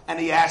 And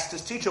he asked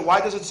his teacher,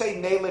 why does it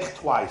say nelech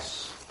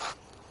twice?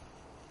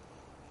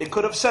 It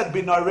could have said,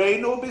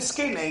 Binareinu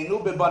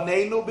ubiskeneinu,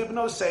 bibaneinu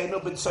bibnoseinu,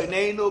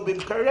 bitzaneinu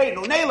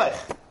bibkarenu nelech.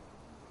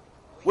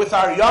 With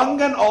our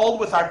young and old,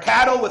 with our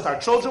cattle, with our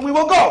children, we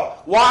will go.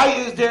 Why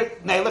is there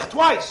Nelech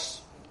twice?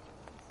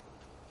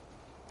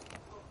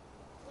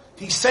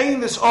 He's saying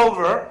this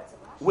over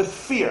with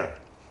fear.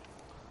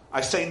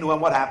 I say, no,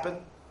 and what happened?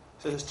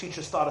 So his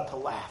teacher started to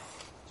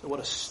laugh. So what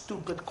a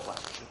stupid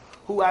question.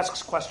 Who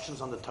asks questions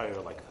on the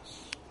Torah like this?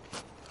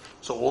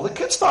 So all the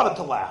kids started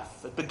to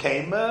laugh. It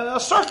became a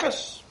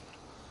circus.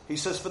 He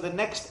says, for the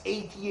next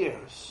 8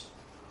 years,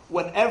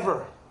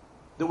 whenever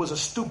there was a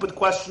stupid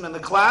question in the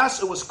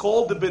class, it was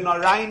called the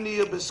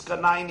Binaraini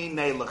Biskanaini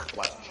Nelech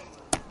question.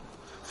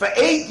 For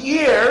 8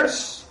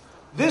 years,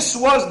 this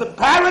was the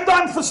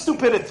paradigm for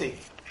stupidity.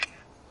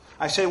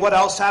 I say, what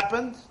else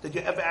happened? Did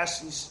you ever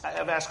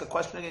ask a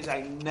question again?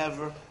 I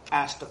never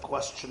asked a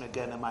question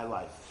again in my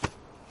life.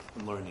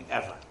 I'm learning,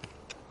 ever.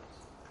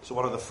 So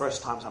one of the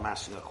first times I'm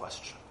asking a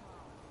question.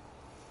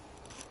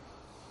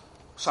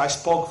 So I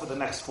spoke for the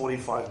next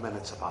 45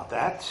 minutes about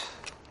that.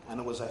 And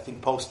it was, I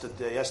think, posted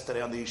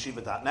yesterday on the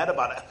yeshiva.net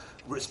about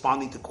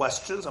responding to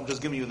questions. I'm just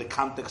giving you the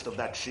context of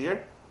that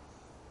shiur.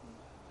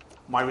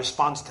 My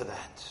response to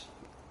that.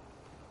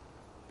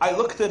 I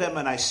looked at him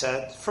and I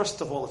said, first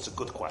of all, it's a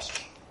good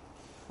question.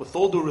 With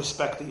all due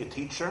respect to your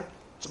teacher,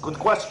 it's a good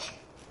question.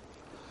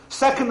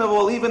 Second of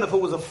all, even if it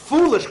was a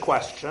foolish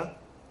question,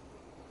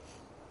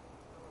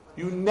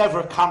 you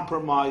never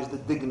compromise the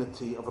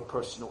dignity of a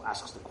person who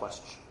asks the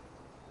question.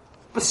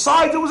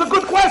 Besides, it was a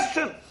good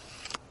question.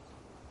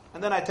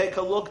 And then I take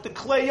a look, the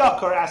Klei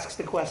Yakar asks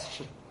the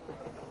question.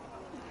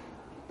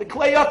 The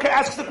Klei Yakar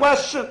asks the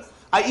question.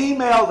 I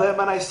emailed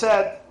him and I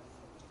said,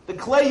 the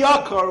Klei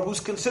Yakar, who's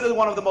considered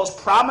one of the most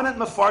prominent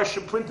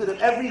Mefarshim printed in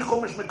every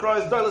Chumash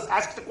Mikrayos Doilis,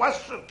 asks the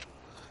question.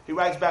 He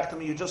writes back to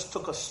me, you just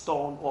took a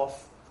stone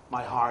off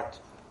my heart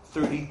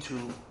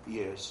 32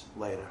 years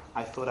later.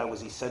 I thought I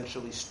was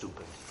essentially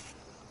stupid.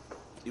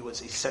 He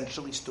was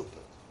essentially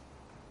stupid.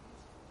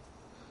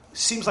 It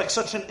seems like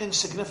such an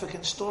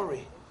insignificant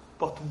story.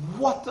 But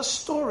what a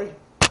story.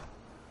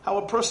 How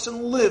a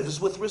person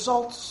lives with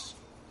results.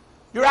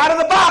 You're out of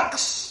the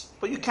box,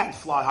 but you can't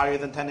fly higher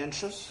than 10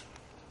 inches.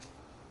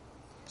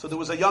 So there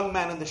was a young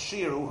man in the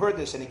shiur who heard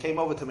this, and he came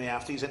over to me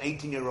after. He's an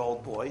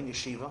 18-year-old boy in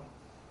yeshiva.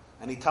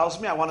 And he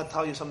tells me, I want to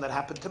tell you something that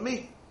happened to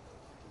me.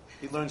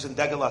 He learns in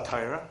Degel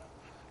HaTorah,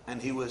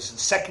 and he was in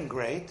 2nd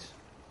grade,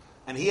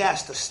 and he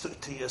asked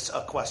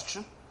a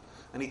question,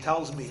 and he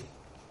tells me,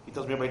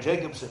 Rabbi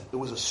Jacobson, it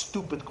was a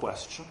stupid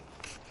question.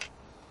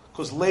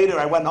 Because later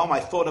I went home,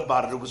 I thought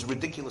about it, it was a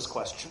ridiculous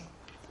question.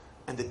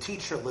 And the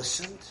teacher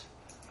listened,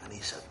 and he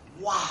said,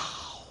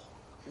 wow,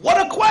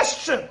 what a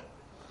question.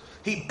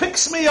 He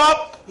picks me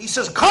up, he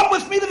says, come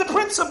with me to the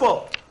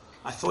principal.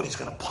 I thought he's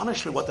going to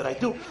punish me, what did I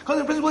do? Because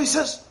the principal, he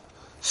says,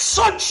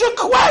 such a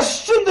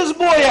question this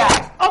boy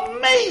asked,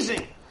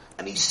 amazing.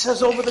 And he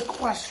says over the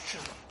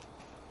question,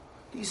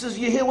 he says,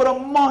 you hear what a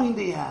mind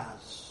he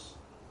has.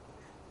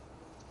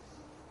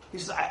 He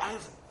says, I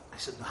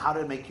said, how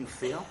did it make you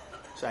feel?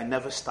 So I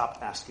never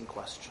stopped asking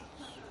questions.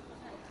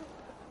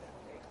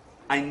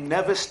 I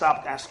never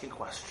stopped asking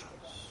questions.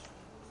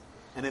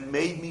 And it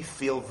made me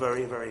feel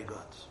very, very good.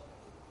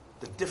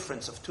 The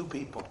difference of two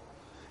people.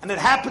 And it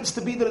happens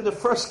to be that in the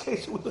first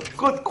case it was a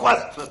good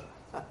question.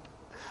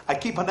 I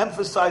keep on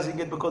emphasizing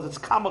it because it's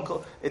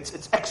comical.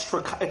 It's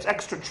extra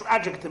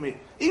tragic to me.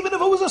 Even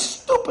if it was a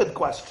stupid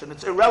question,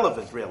 it's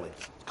irrelevant, really.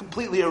 It's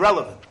completely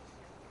irrelevant.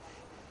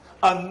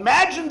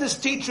 Imagine this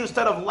teacher,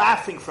 instead of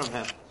laughing from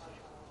him,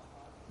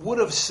 would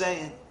have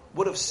said,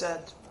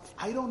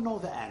 I don't know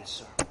the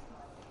answer.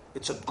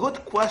 It's a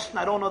good question,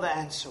 I don't know the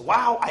answer.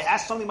 Wow, I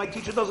asked something my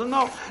teacher doesn't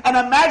know. And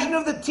imagine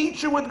if the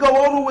teacher would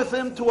go over with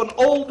him to an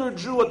older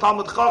Jew, a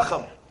Talmud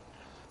Chacham,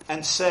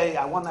 and say,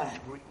 I want to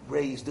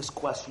raise this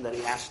question that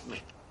he asked me.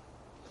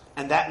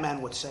 And that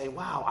man would say,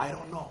 wow, I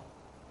don't know.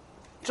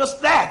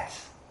 Just that.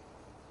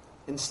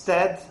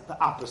 Instead, the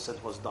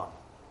opposite was done.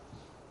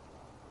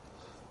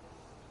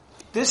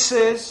 This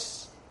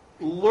is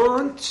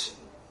learned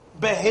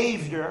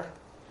behavior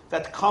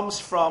that comes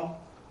from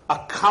a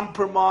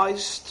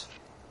compromised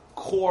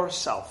core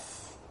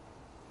self.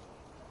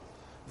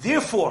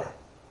 Therefore,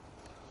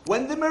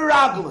 when the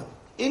Meraglim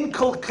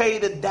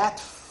inculcated that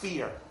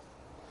fear,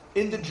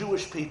 in the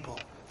Jewish people.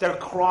 They're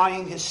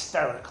crying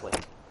hysterically.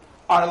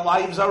 Our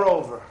lives are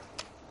over.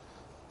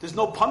 There's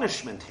no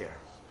punishment here.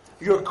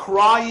 You're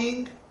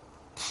crying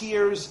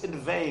tears in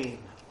vain.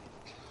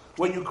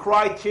 When you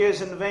cry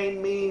tears in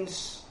vain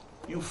means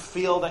you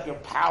feel that you're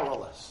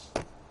powerless.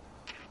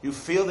 You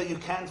feel that you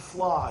can't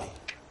fly.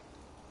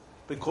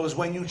 Because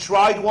when you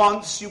tried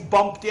once, you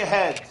bumped your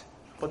head.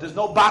 But there's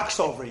no box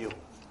over you.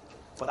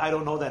 But I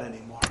don't know that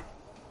anymore.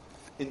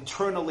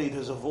 Internally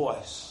there's a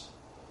voice.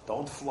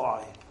 Don't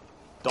fly.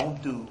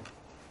 Don't do.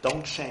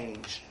 Don't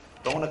change.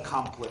 Don't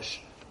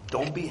accomplish.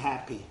 Don't be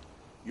happy.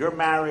 Your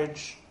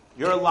marriage,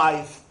 your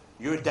life,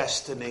 your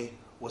destiny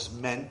was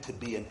meant to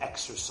be an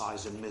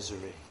exercise in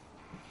misery.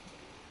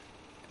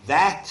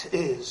 That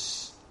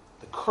is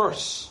the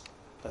curse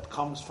that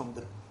comes from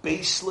the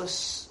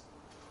baseless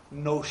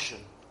notion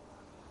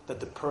that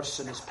the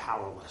person is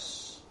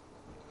powerless.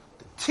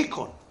 The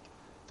tikkun,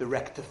 the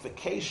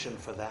rectification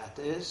for that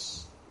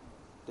is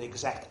the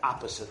exact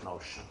opposite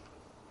notion.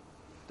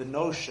 The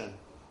notion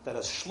that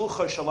as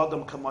shlucha shel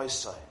adam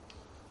k'maisai,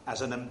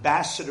 as an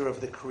ambassador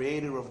of the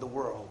creator of the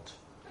world,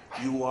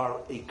 you are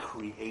a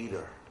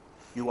creator.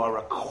 You are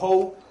a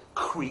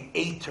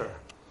co-creator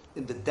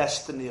in the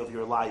destiny of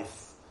your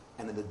life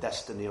and in the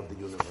destiny of the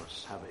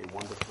universe. Have a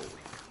wonderful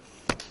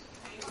week.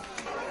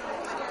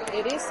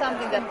 It is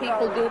something that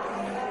people do.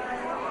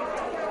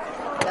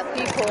 That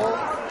people,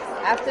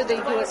 after they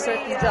do a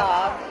certain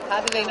job, how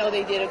do they know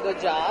they did a good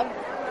job?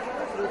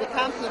 Through the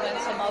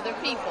compliments from other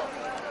people.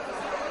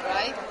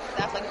 Right?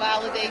 That like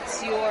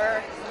validates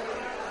your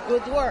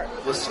good work.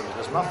 Listen,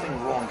 there's nothing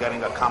wrong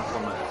getting a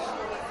compliment.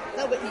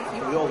 No, but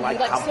We all like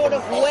you sort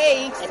of compliments.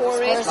 wait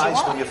for it. It's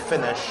nice when you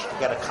finish to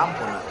get a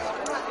compliment.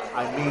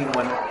 I mean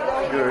when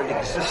your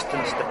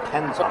existence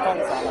depends on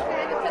it.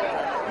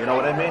 You know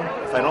what I mean?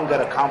 If I don't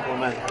get a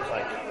compliment, it's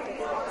like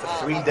for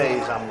 3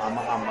 days I'm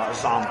a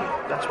zombie.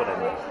 That's what I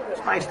mean.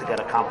 It's nice to get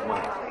a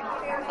compliment.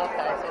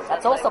 Okay.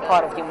 That's also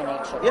part of human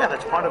nature. Yeah,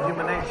 that's part of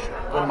human nature.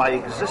 When my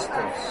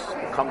existence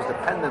becomes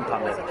dependent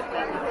on it.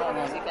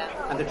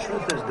 And the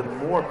truth is, the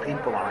more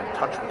people are in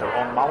touch with their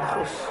own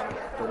malchus,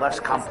 the less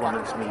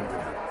compliments mean to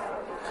them.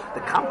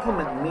 The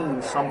compliment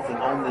means something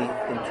only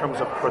in terms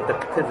of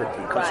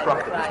productivity,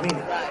 constructive. Right, It's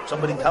meaning. right.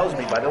 Somebody tells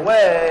me, by the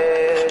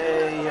way,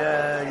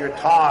 your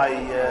tie,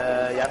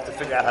 you have to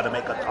figure out how to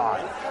make a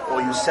tie.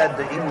 Or you said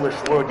the English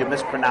word, you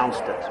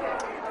mispronounced it.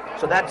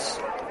 So that's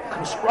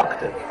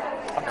constructive.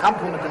 A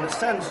compliment in the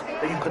sense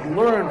that you could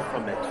learn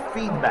from it.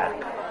 Feedback.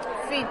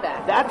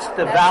 That's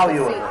the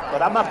value of it.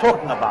 But I'm not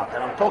talking about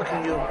that. I'm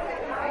talking you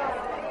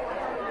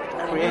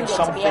create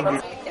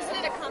something.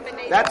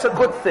 That's a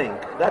good thing.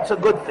 That's a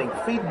good thing.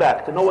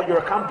 Feedback to know what you're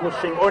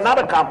accomplishing or not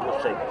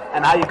accomplishing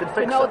and how you can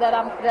fix To know it. that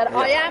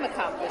I am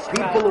accomplished.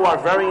 People who are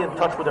very in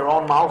touch with their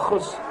own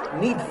malchus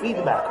need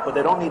feedback, but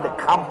they don't need a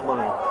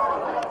compliment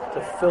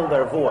to fill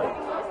their void.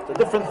 It's a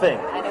different thing.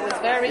 And it was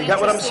very You get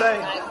what I'm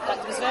interesting. saying?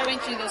 It was very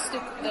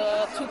interesting.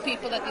 The two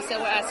people that you said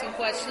were asking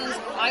questions.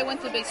 I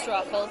went to Beis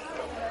Rachel,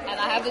 and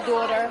I have a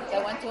daughter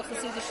that went to a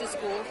Hasidic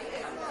school.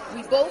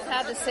 We both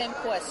had the same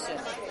question.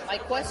 My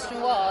question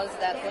was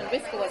that when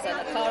Rivka was in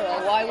a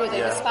Kara, why were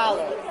they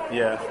misfollowed?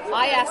 Yeah.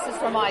 I asked it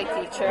from my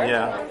teacher,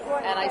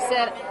 and I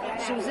said,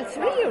 she was a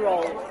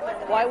 3-year-old.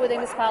 Why were they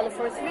misfollowed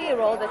for a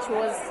 3-year-old that she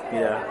was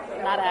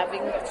not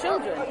having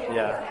children?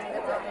 Yeah.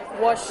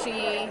 Was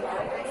she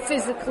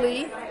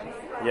physically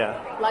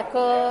like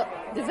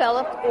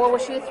developed, or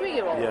was she a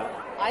 3-year-old? Yeah.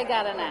 I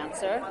got an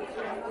answer.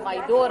 My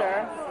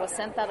daughter was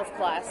sent out of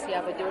class. You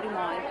have a dirty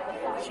mind.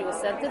 She was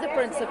sent to the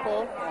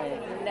principal.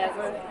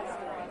 Never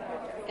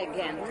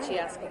again did she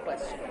ask a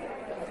question.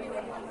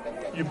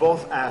 You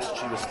both asked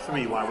she was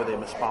 3. Why were they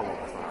misfollowed?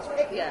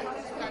 Yeah.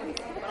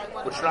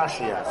 Which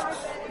Rashi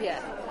asks. Yeah.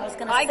 I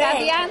got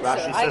the answer.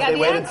 Rashi I says got they the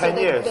waited answer. 10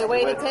 years. They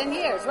waited 10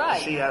 years,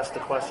 right. She asked the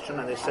question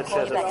and they said she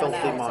has a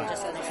filthy mind.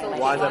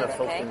 Why is that a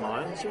filthy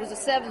mind? She was a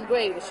 7th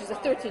grade, but she's a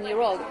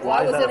 13-year-old. Why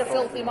Why was is that it a a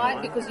filthy filthy mind?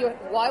 mind? Because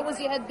why was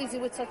your head busy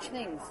with such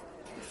things?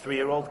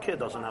 3-year-old kid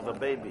doesn't have a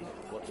baby.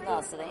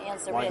 No, so the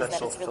answer Why is that's that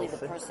so it's really the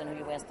filthy? person who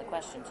you asked the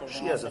question to.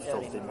 She has a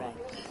filthy mind.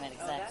 Right,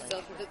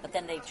 exactly. But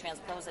then they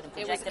transpose it and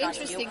It was project it onto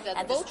you interesting that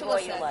and both of destroy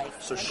us your had-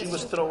 life. So she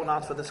was thrown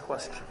out for this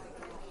question.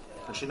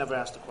 And she never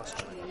asked a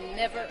question.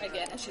 Never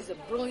again. And she's a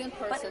brilliant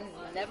person.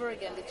 Never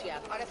again did she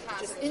ask.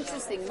 Just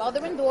interesting.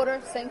 Mother and daughter,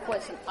 same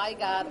question. I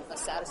got a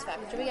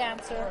satisfactory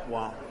answer.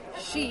 Wow.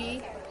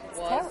 She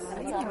was...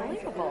 It's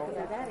unbelievable.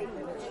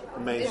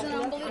 Amazing. Isn't it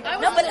unbelievable?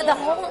 No, but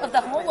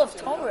the whole of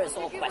Torah is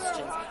all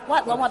questions.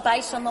 What? Lo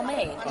Madaisha Lo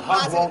Meid. The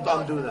hug won't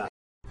undo that.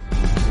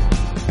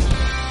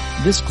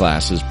 This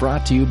class is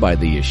brought to you by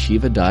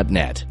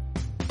theyeshiva.net.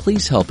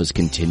 Please help us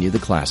continue the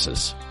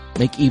classes.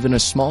 Make even a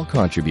small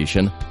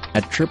contribution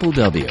at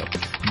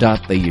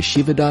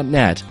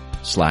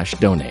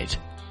www.theyeshiva.net/donate.